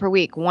 1 video per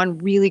week, 1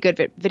 really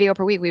good video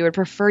per week. We would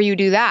prefer you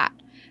do that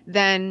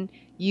than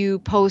you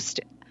post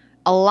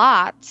a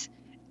lot,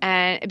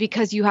 and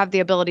because you have the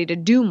ability to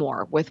do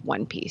more with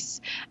one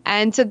piece.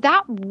 And so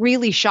that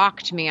really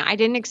shocked me. I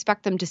didn't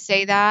expect them to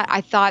say that.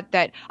 I thought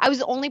that I was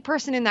the only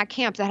person in that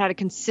camp that had a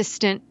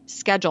consistent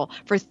schedule.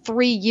 For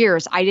 3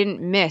 years, I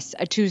didn't miss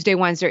a Tuesday,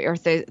 Wednesday, or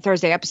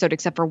Thursday episode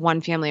except for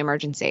one family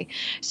emergency.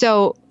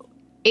 So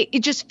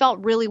it just felt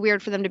really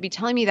weird for them to be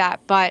telling me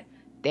that, but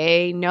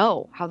they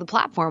know how the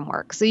platform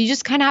works. So you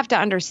just kind of have to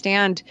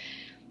understand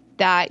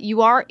that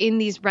you are in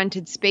these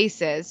rented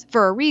spaces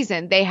for a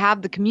reason. They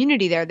have the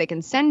community there they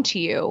can send to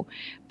you,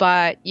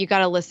 but you got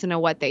to listen to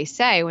what they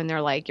say when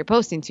they're like, you're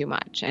posting too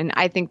much. And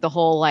I think the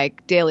whole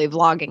like daily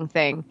vlogging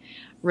thing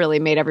really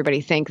made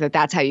everybody think that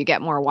that's how you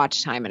get more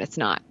watch time, and it's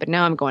not. But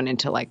now I'm going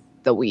into like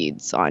the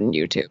weeds on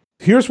YouTube.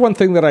 Here's one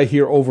thing that I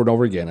hear over and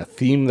over again, a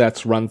theme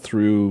that's run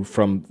through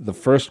from the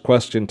first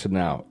question to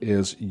now,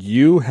 is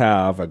you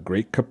have a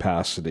great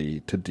capacity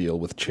to deal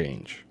with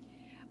change.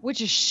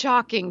 Which is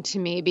shocking to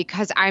me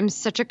because I'm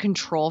such a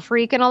control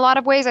freak in a lot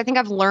of ways. I think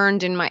I've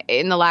learned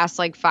in the last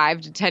like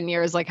 5 to 10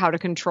 years, like how to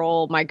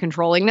control my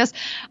controllingness.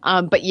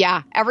 But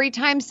yeah, every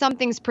time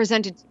something's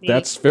presented to me.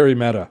 That's very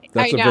meta.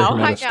 That's a very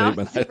meta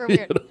statement. Super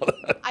weird.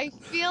 I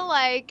feel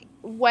like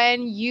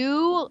when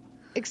you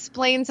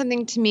explain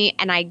something to me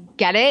and I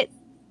get it,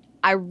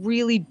 I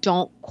really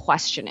don't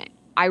question it.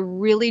 I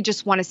really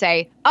just want to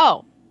say,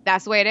 oh,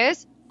 that's the way it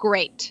is.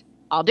 Great.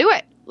 I'll do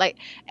it. Like,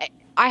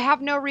 I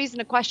have no reason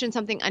to question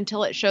something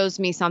until it shows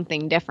me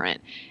something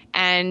different.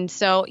 And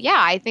so, yeah,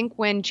 I think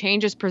when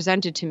change is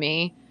presented to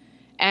me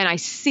and I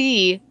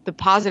see the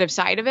positive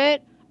side of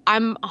it,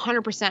 I'm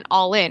 100%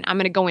 all in. I'm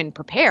going to go in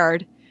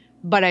prepared,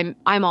 but I'm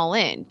all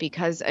in,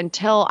 because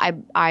until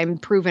I'm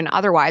proven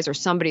otherwise or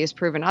somebody is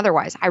proven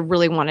otherwise, I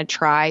really want to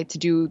try to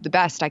do the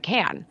best I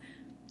can.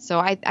 So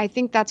I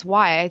think that's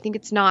why. I think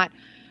it's not,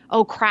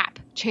 oh, crap,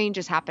 change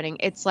is happening.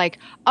 It's like,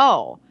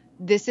 oh,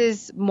 this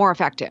is more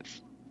effective.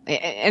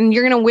 And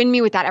you're going to win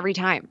me with that every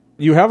time.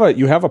 You have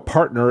a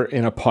partner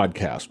in a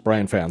podcast.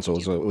 Brian Fanzo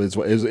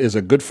is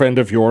a good friend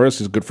of yours.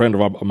 He's a good friend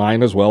of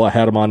mine as well. I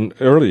had him on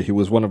early. He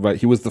was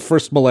he was the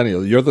first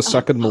millennial. You're the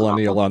second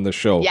millennial on the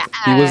show. Yeah.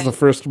 He was the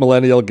first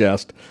millennial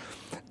guest.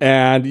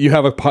 And you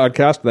have a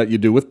podcast that you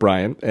do with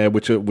Brian,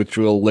 which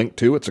we'll link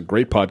to. It's a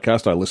great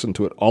podcast. I listen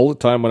to it all the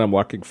time when I'm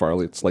walking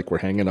Farley. It's like we're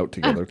hanging out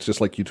together. It's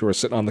just like you two are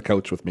sitting on the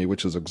couch with me,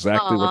 which is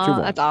exactly what you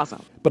want. That's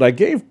awesome. But I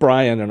gave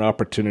Brian an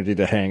opportunity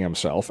to hang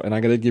himself, and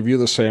I'm going to give you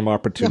the same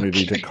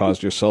opportunity to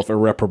cause yourself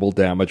irreparable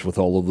damage with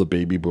all of the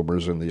baby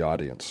boomers in the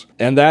audience.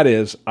 And that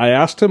is, I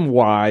asked him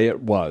why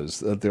it was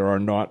that there are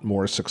not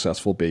more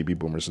successful baby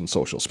boomers in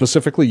social,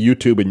 specifically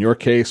YouTube in your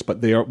case,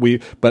 but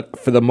but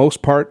for the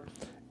most part,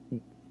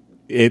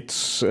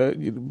 it's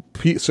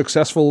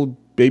successful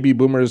baby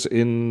boomers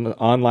in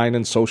online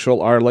and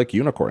social are like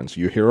unicorns.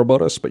 You hear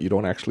about us, but you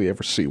don't actually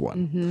ever see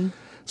one. Mm-hmm.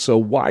 So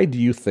why do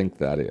you think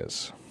that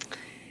is?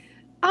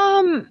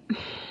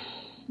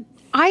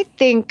 I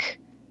think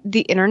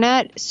the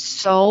internet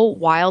so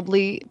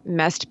wildly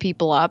messed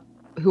people up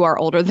who are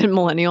older than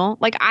millennial.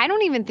 Like, I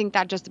don't even think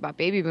that just about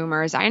baby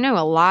boomers. I know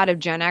a lot of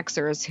Gen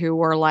Xers who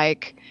were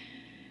like,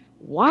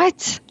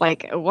 what?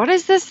 Like, what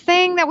is this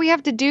thing that we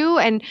have to do?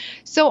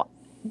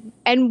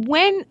 And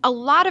when a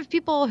lot of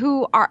people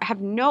who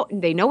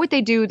they know what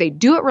they do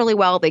it really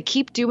well, they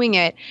keep doing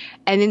it.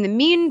 And in the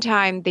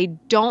meantime, they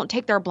don't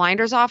take their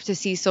blinders off to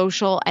see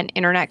social and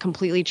internet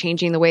completely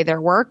changing the way their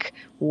work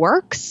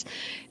works.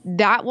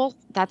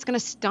 That's going to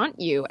stunt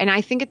you. And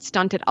I think it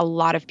stunted a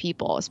lot of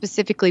people,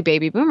 specifically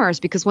baby boomers,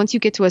 because once you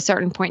get to a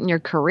certain point in your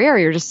career,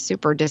 you're just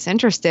super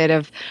disinterested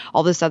of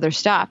all this other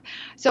stuff.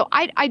 So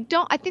I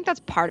think that's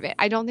part of it.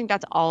 I don't think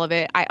that's all of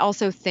it. I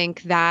also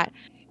think that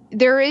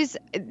there is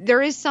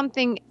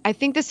something, I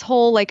think this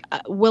whole like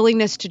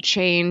willingness to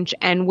change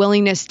and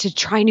willingness to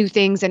try new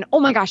things and, oh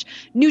my gosh,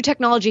 new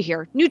technology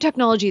here, new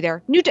technology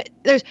there,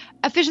 there's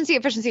efficiency.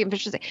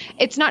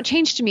 It's not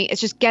changed to me.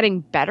 It's just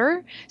getting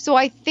better. So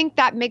I think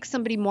that makes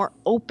somebody more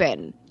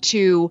open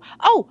to,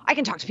 oh, I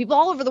can talk to people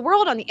all over the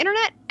world on the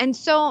internet. And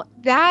so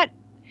that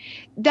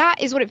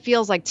is what it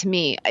feels like to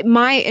me.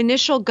 My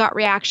initial gut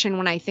reaction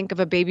when I think of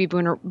a baby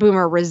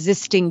boomer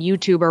resisting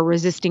YouTube or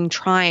resisting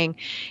trying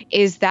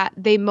is that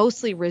they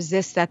mostly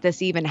resist that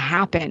this even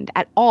happened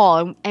at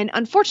all. And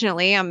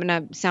unfortunately, I'm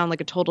going to sound like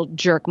a total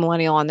jerk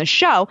millennial on the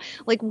show.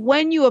 Like,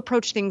 when you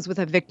approach things with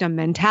a victim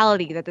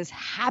mentality that this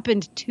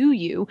happened to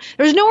you,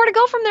 there's nowhere to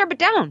go from there but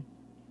down.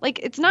 Like,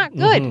 it's not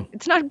good. Mm-hmm.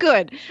 It's not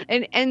good.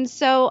 And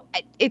so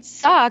it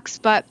sucks,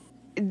 but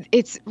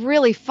it's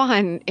really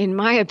fun, in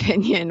my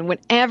opinion,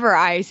 whenever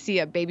I see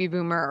a baby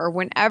boomer or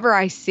whenever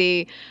I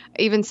see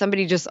even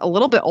somebody just a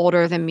little bit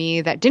older than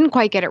me that didn't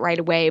quite get it right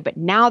away, but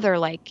now they're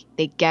like,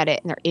 they get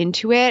it and they're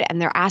into it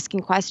and they're asking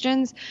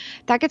questions.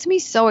 That gets me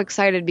so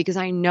excited because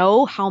I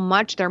know how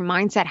much their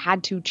mindset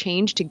had to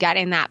change to get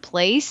in that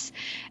place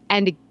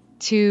and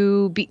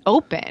to be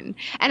open.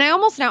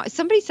 And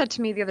somebody said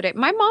to me the other day,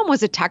 my mom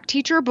was a tech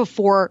teacher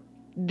before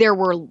there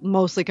were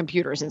mostly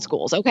computers in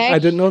schools. Okay. I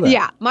didn't know that.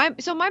 Yeah. My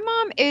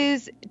mom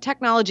is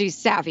technology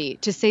savvy,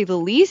 to say the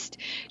least.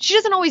 She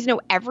doesn't always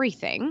know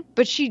everything,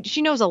 but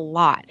she knows a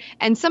lot.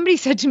 And somebody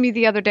said to me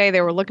the other day,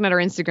 they were looking at her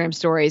Instagram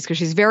stories, because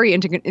she's very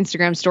into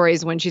Instagram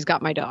stories when she's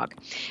got my dog.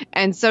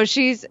 And so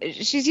she's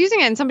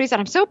using it. And somebody said,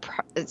 I'm so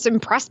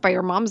impressed by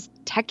your mom's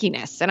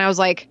techiness. And I was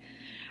like,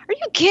 are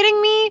you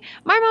kidding me?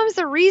 My mom's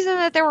the reason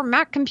that there were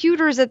Mac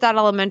computers at that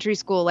elementary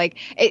school. Like,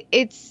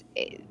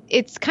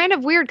 it's kind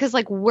of weird because,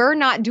 like, we're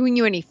not doing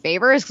you any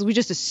favors because we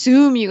just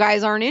assume you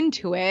guys aren't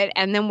into it.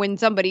 And then when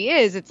somebody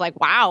is, it's like,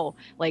 wow,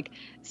 like,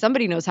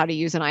 somebody knows how to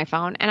use an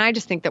iPhone. And I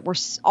just think that we're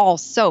all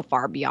so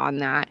far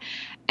beyond that.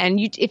 And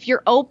if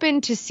you're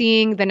open to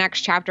seeing the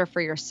next chapter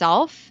for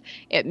yourself,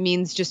 it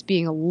means just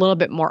being a little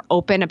bit more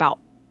open about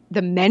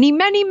the many,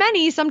 many,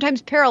 many,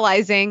 sometimes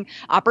paralyzing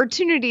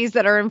opportunities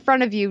that are in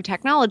front of you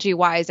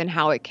technology-wise, and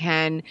how it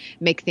can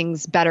make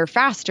things better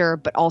faster,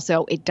 but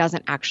also it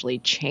doesn't actually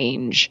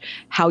change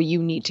how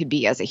you need to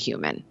be as a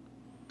human.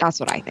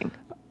 That's what I think.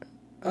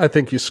 I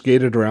think you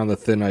skated around the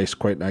thin ice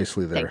quite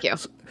nicely there. Thank you.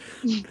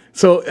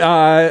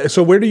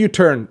 So where do you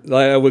turn?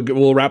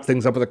 We'll wrap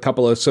things up with a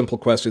couple of simple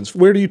questions.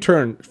 Where do you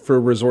turn for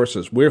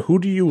resources? Who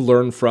do you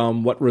learn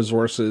from? What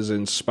resources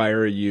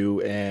inspire you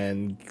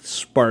and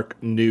spark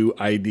new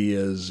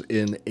ideas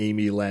in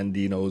Amy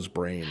Landino's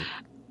brain?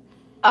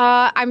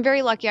 I'm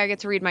very lucky. I get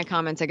to read my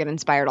comments. I get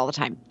inspired all the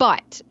time.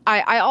 But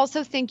I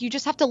also think you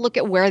just have to look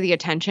at where the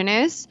attention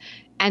is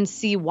and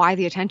see why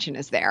the attention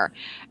is there.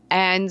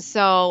 And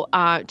so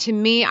to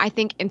me, I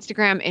think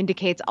Instagram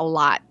indicates a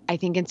lot. I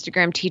think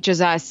Instagram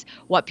teaches us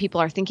what people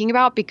are thinking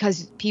about,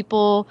 because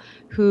people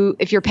who,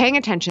 if you're paying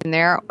attention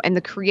there, and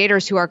the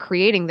creators who are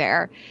creating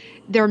there,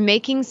 they're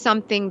making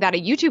something that a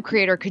YouTube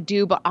creator could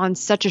do, but on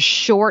such a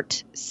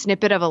short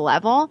snippet of a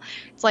level.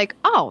 It's like,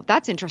 oh,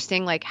 that's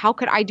interesting. Like, how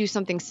could I do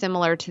something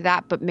similar to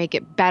that, but make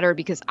it better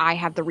because I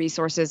have the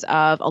resources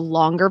of a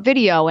longer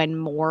video and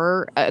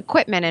more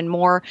equipment and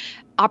more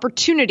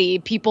opportunity.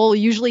 People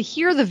usually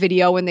hear the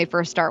video when they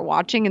first start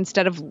watching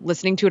instead of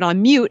listening to it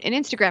on mute in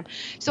Instagram.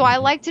 So I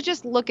like to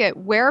just look at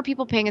where are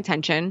people paying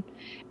attention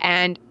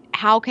and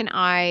how can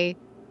I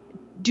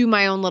do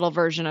my own little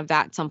version of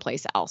that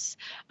someplace else.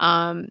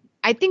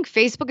 I think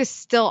Facebook is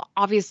still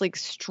obviously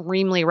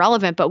extremely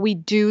relevant, but we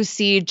do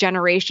see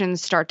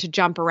generations start to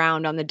jump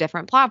around on the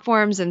different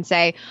platforms and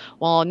say,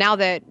 well, now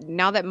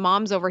that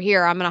mom's over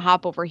here, I'm going to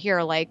hop over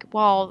here. Like,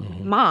 well,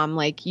 mom,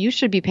 like you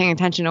should be paying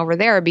attention over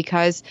there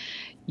because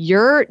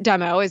your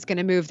demo is going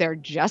to move there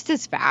just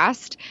as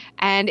fast.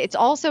 And it's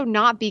also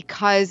not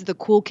because the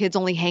cool kids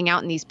only hang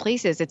out in these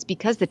places. It's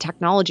because the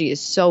technology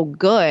is so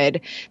good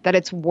that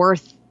it's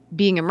worth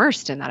being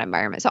immersed in that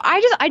environment. So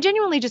I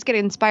genuinely just get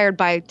inspired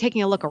by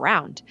taking a look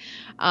around.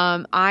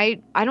 I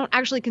don't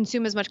actually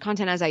consume as much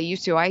content as I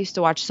used to. I used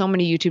to watch so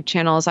many YouTube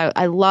channels.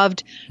 I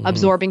loved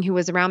absorbing who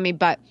was around me,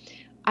 but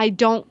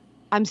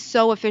I'm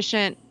so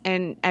efficient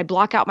and I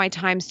block out my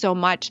time so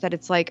much that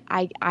it's like,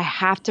 I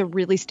have to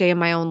really stay in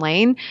my own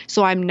lane.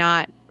 So I'm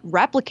not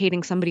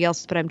replicating somebody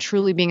else, but I'm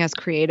truly being as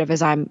creative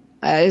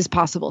as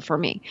possible for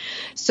me.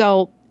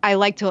 So I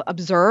like to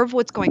observe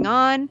what's going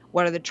on.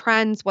 What are the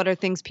trends? What are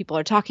things people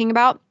are talking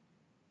about?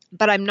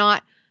 But I'm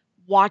not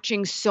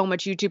watching so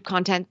much YouTube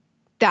content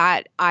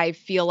that I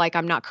feel like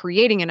I'm not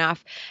creating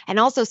enough. And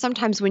also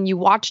sometimes when you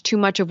watch too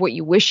much of what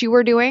you wish you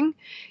were doing,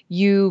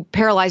 you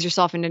paralyze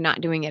yourself into not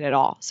doing it at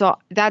all. So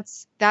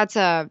that's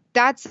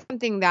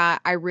something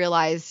that I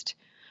realized.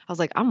 I was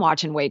like, I'm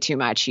watching way too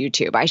much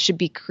YouTube. I should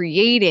be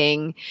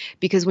creating,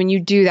 because when you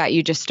do that,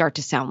 you just start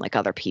to sound like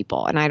other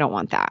people. And I don't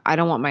want that. I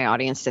don't want my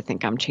audience to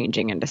think I'm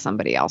changing into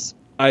somebody else.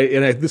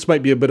 This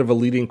might be a bit of a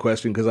leading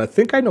question because I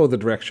think I know the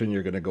direction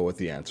you're going to go with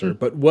the answer.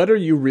 But what are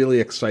you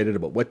really excited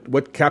about?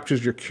 What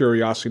captures your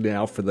curiosity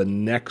now for the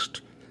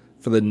next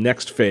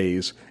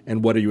phase,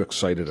 and what are you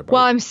excited about?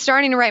 Well, I'm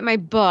starting to write my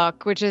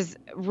book, which is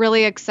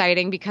really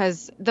exciting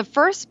because the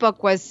first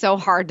book was so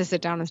hard to sit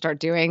down and start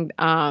doing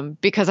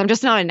because I'm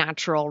just not a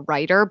natural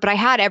writer, but I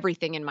had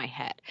everything in my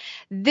head.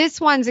 This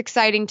one's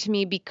exciting to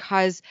me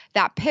because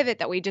that pivot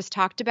that we just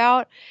talked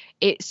about,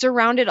 it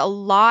surrounded a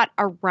lot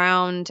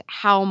around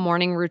how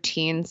morning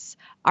routines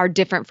are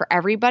different for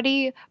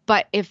everybody,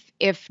 but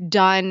if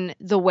done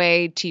the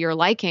way to your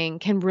liking,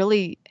 can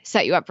really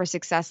set you up for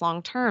success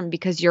long term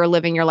because you're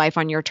living your life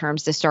on your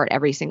terms to start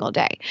every single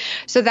day.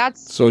 So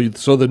that's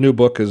so the new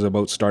book is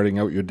about starting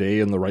out your day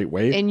in the right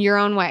way, in your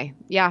own way.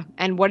 Yeah.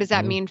 And what does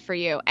that mean for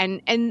you?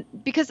 And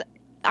because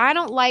I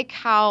don't like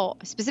how,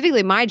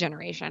 specifically my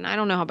generation, I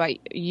don't know how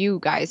about you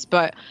guys,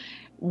 but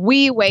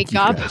we wake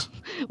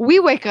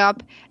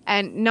up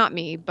and not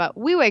me, but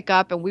we wake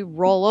up and we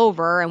roll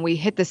over and we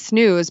hit the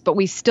snooze, but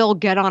we still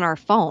get on our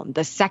phone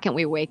the second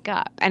we wake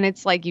up. And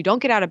it's like, you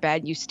don't get out of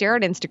bed. You stare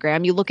at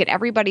Instagram. You look at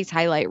everybody's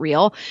highlight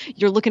reel.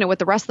 You're looking at what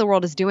the rest of the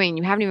world is doing.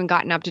 You haven't even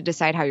gotten up to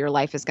decide how your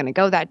life is going to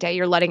go that day.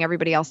 You're letting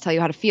everybody else tell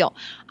you how to feel.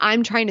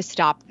 I'm trying to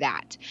stop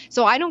that.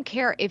 So I don't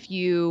care if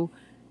you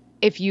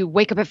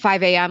wake up at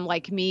 5 a.m.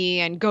 like me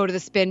and go to the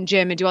spin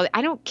gym and do all that.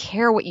 I don't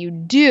care what you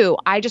do.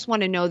 I just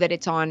want to know that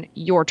it's on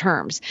your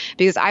terms,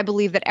 because I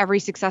believe that every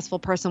successful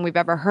person we've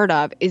ever heard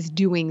of is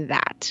doing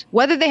that,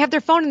 whether they have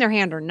their phone in their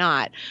hand or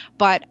not.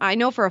 But I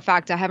know for a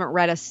fact I haven't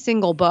read a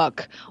single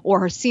book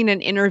or seen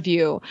an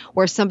interview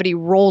where somebody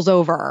rolls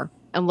over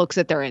and looks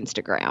at their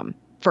Instagram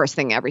first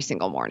thing every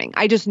single morning.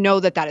 I just know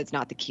that is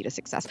not the key to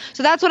success.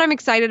 So that's what I'm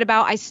excited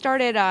about. I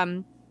started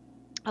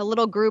a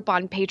little group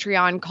on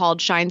Patreon called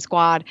Shine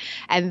Squad,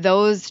 and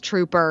those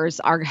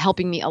troopers are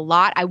helping me a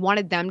lot. I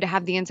wanted them to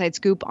have the inside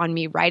scoop on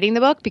me writing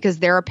the book because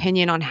their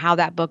opinion on how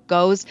that book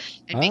goes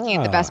and making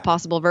it the best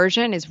possible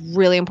version is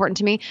really important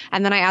to me.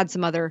 And then I add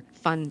some other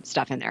fun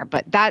stuff in there,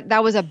 but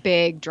that was a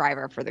big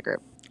driver for the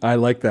group. I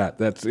like that.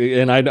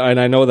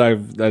 I know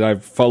that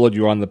I've followed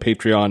you on the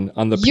Patreon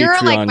You're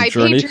Patreon like my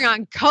journey.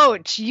 Patreon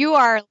coach. You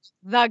are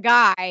the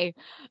guy.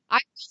 I'm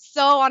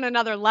so on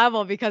another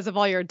level because of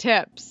all your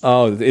tips.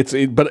 Oh,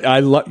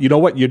 but you know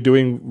what you're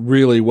doing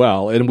really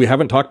well, and we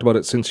haven't talked about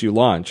it since you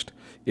launched.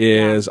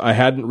 I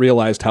hadn't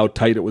realized how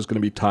tight it was going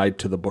to be tied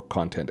to the book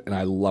content, and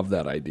I love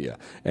that idea.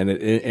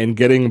 And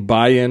getting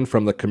buy-in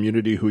from the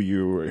community who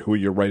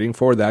you're writing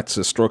for, that's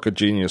a stroke of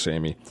genius,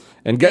 Amy.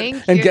 And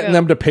getting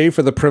them to pay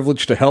for the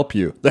privilege to help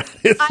you. That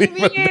is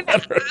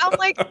better. I'm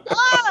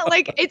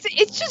like,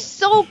 it's just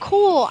so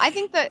cool. I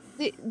think that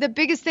the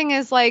biggest thing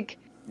is like,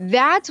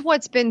 that's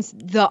what's been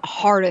the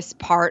hardest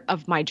part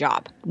of my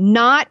job.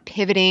 Not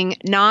pivoting,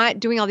 not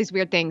doing all these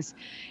weird things,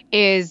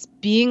 is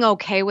being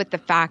okay with the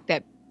fact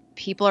that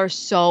people are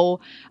so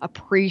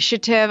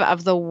appreciative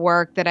of the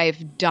work that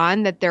I've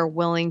done that they're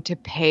willing to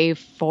pay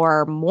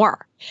for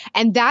more.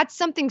 And that's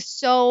something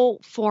so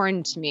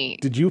foreign to me.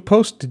 Did you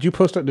post?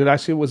 Did I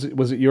see? Was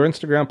it your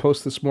Instagram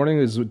post this morning?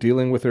 Is it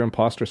dealing with their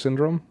imposter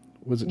syndrome?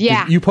 Was it?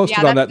 Yeah. You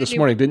posted on that this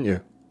morning, didn't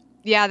you?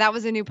 Yeah, that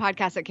was a new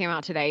podcast that came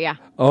out today. Yeah.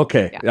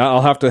 Okay. Yeah.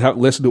 I'll have to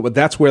listen to it, but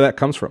that's where that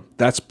comes from.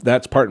 That's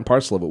part and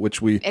parcel of it,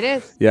 it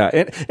is. Yeah.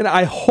 And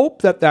I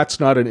hope that that's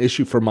not an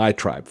issue for my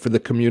tribe, for the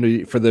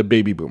community, for the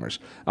baby boomers.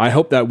 I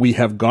hope that we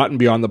have gotten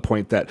beyond the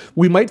point that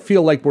we might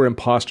feel like we're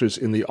imposters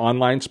in the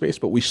online space,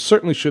 but we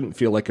certainly shouldn't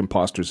feel like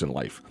imposters in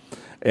life.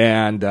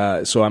 And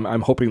so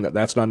I'm hoping that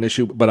that's not an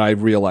issue, but I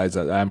realize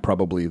that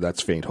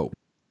that's faint hope.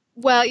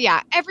 Well,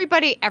 yeah,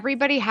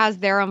 everybody has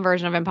their own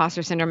version of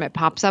imposter syndrome. It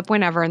pops up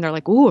whenever and they're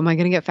like, "Ooh, am I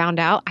going to get found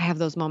out?" I have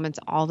those moments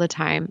all the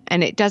time.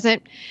 And it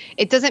doesn't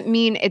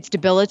mean it's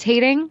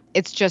debilitating.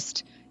 It's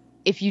just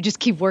if you just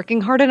keep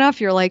working hard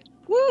enough, you're like,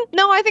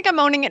 "No, I think I'm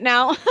owning it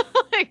now."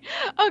 Like,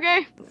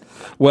 okay.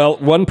 Well,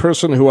 one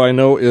person who I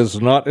know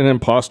is not an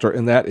imposter,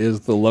 and that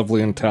is the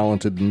lovely and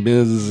talented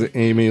Ms.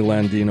 Amy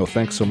Landino.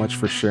 Thanks so much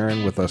for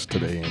sharing with us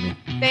today, Amy.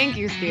 Thank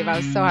you, Steve. I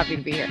was so happy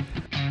to be here.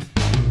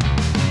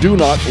 Do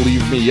not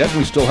leave me yet.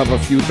 We still have a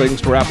few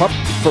things to wrap up.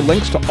 For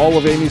links to all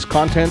of Amy's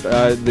content,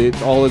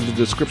 all in the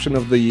description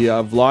of the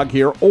vlog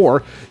here,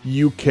 or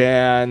you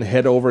can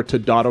head over to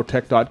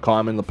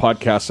dottotech.com in the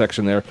podcast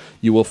section there.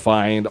 You will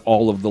find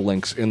all of the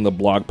links in the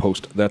blog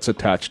post that's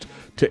attached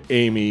to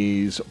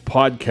Amy's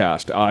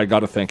podcast. I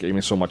got to thank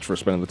Amy so much for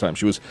spending the time.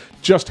 She was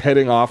just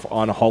heading off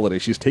on a holiday.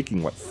 She's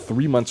taking,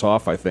 3 months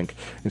off, I think,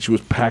 and she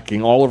was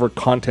packing all of her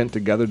content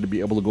together to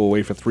be able to go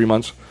away for 3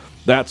 months.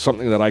 That's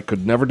something that I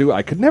could never do.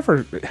 I could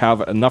never have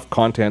enough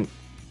content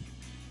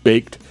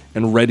baked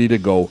and ready to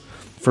go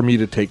for me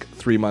to take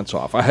 3 months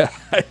off. I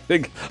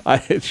think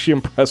she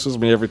impresses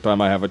me every time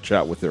I have a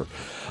chat with her.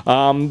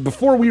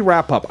 Before we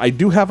wrap up, I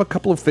do have a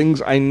couple of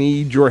things I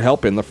need your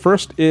help in. The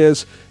first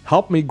is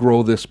help me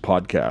grow this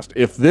podcast.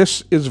 If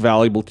this is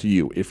valuable to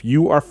you, if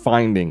you are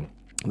finding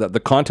that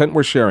the content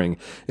we're sharing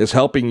is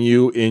helping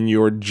you in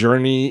your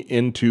journey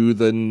into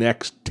the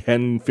next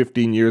 10,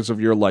 15 years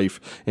of your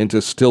life,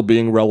 into still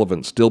being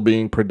relevant, still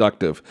being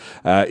productive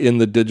in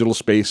the digital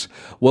space,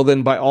 well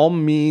then by all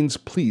means,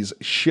 please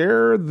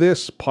share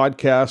this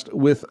podcast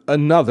with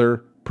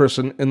another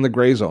person in the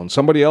gray zone,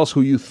 somebody else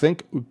who you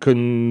think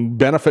can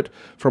benefit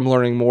from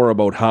learning more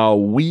about how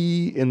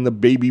we in the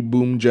baby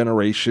boom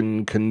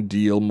generation can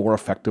deal more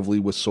effectively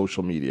with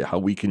social media, how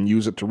we can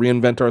use it to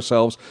reinvent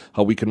ourselves,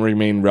 how we can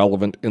remain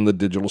relevant in the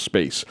digital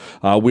space.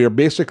 We are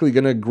basically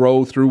going to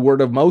grow through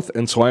word of mouth,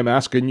 and so I'm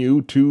asking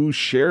you to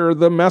share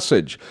the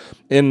message.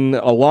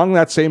 Along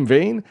that same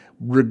vein,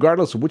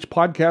 regardless of which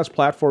podcast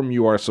platform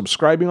you are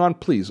subscribing on,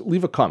 please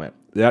leave a comment.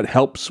 That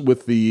helps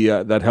with the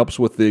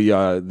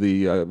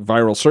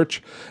viral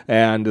search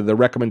and the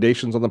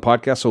recommendations on the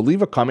podcast. So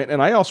leave a comment,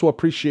 and I also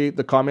appreciate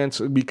the comments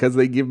because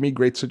they give me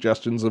great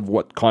suggestions of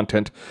what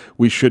content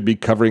we should be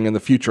covering in the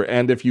future.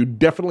 And if you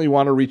definitely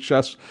want to reach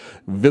us,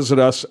 visit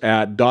us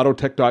at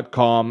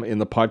dottotech.com in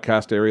the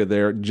podcast area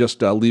there.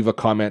 Just leave a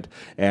comment,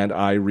 and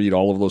I read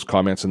all of those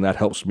comments, and that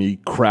helps me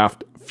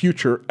craft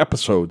future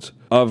episodes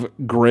of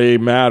Gray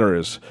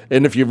Matters.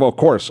 And if you've, of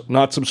course,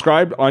 not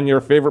subscribed on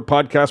your favorite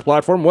podcast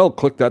platform, well,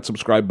 click that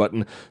subscribe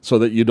button so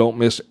that you don't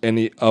miss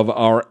any of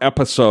our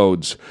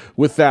episodes.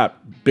 With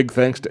that, big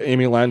thanks to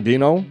Amy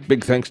Landino.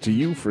 Big thanks to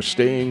you for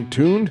staying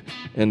tuned.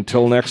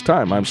 Until next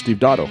time, I'm Steve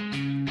Dotto.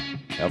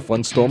 Have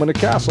fun storming the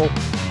castle.